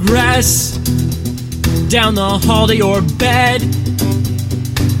progress down the hall to your bed,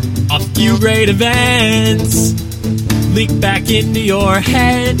 a few great events leak back into your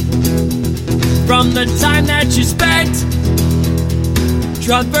head from the time that you spent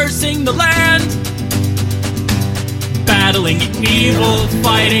traversing the land, battling evil,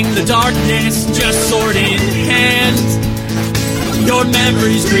 fighting the darkness, just sword in hand. Your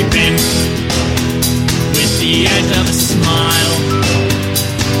memories creep in with the edge of a smile.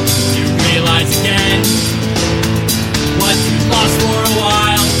 You realize again what you lost for a while.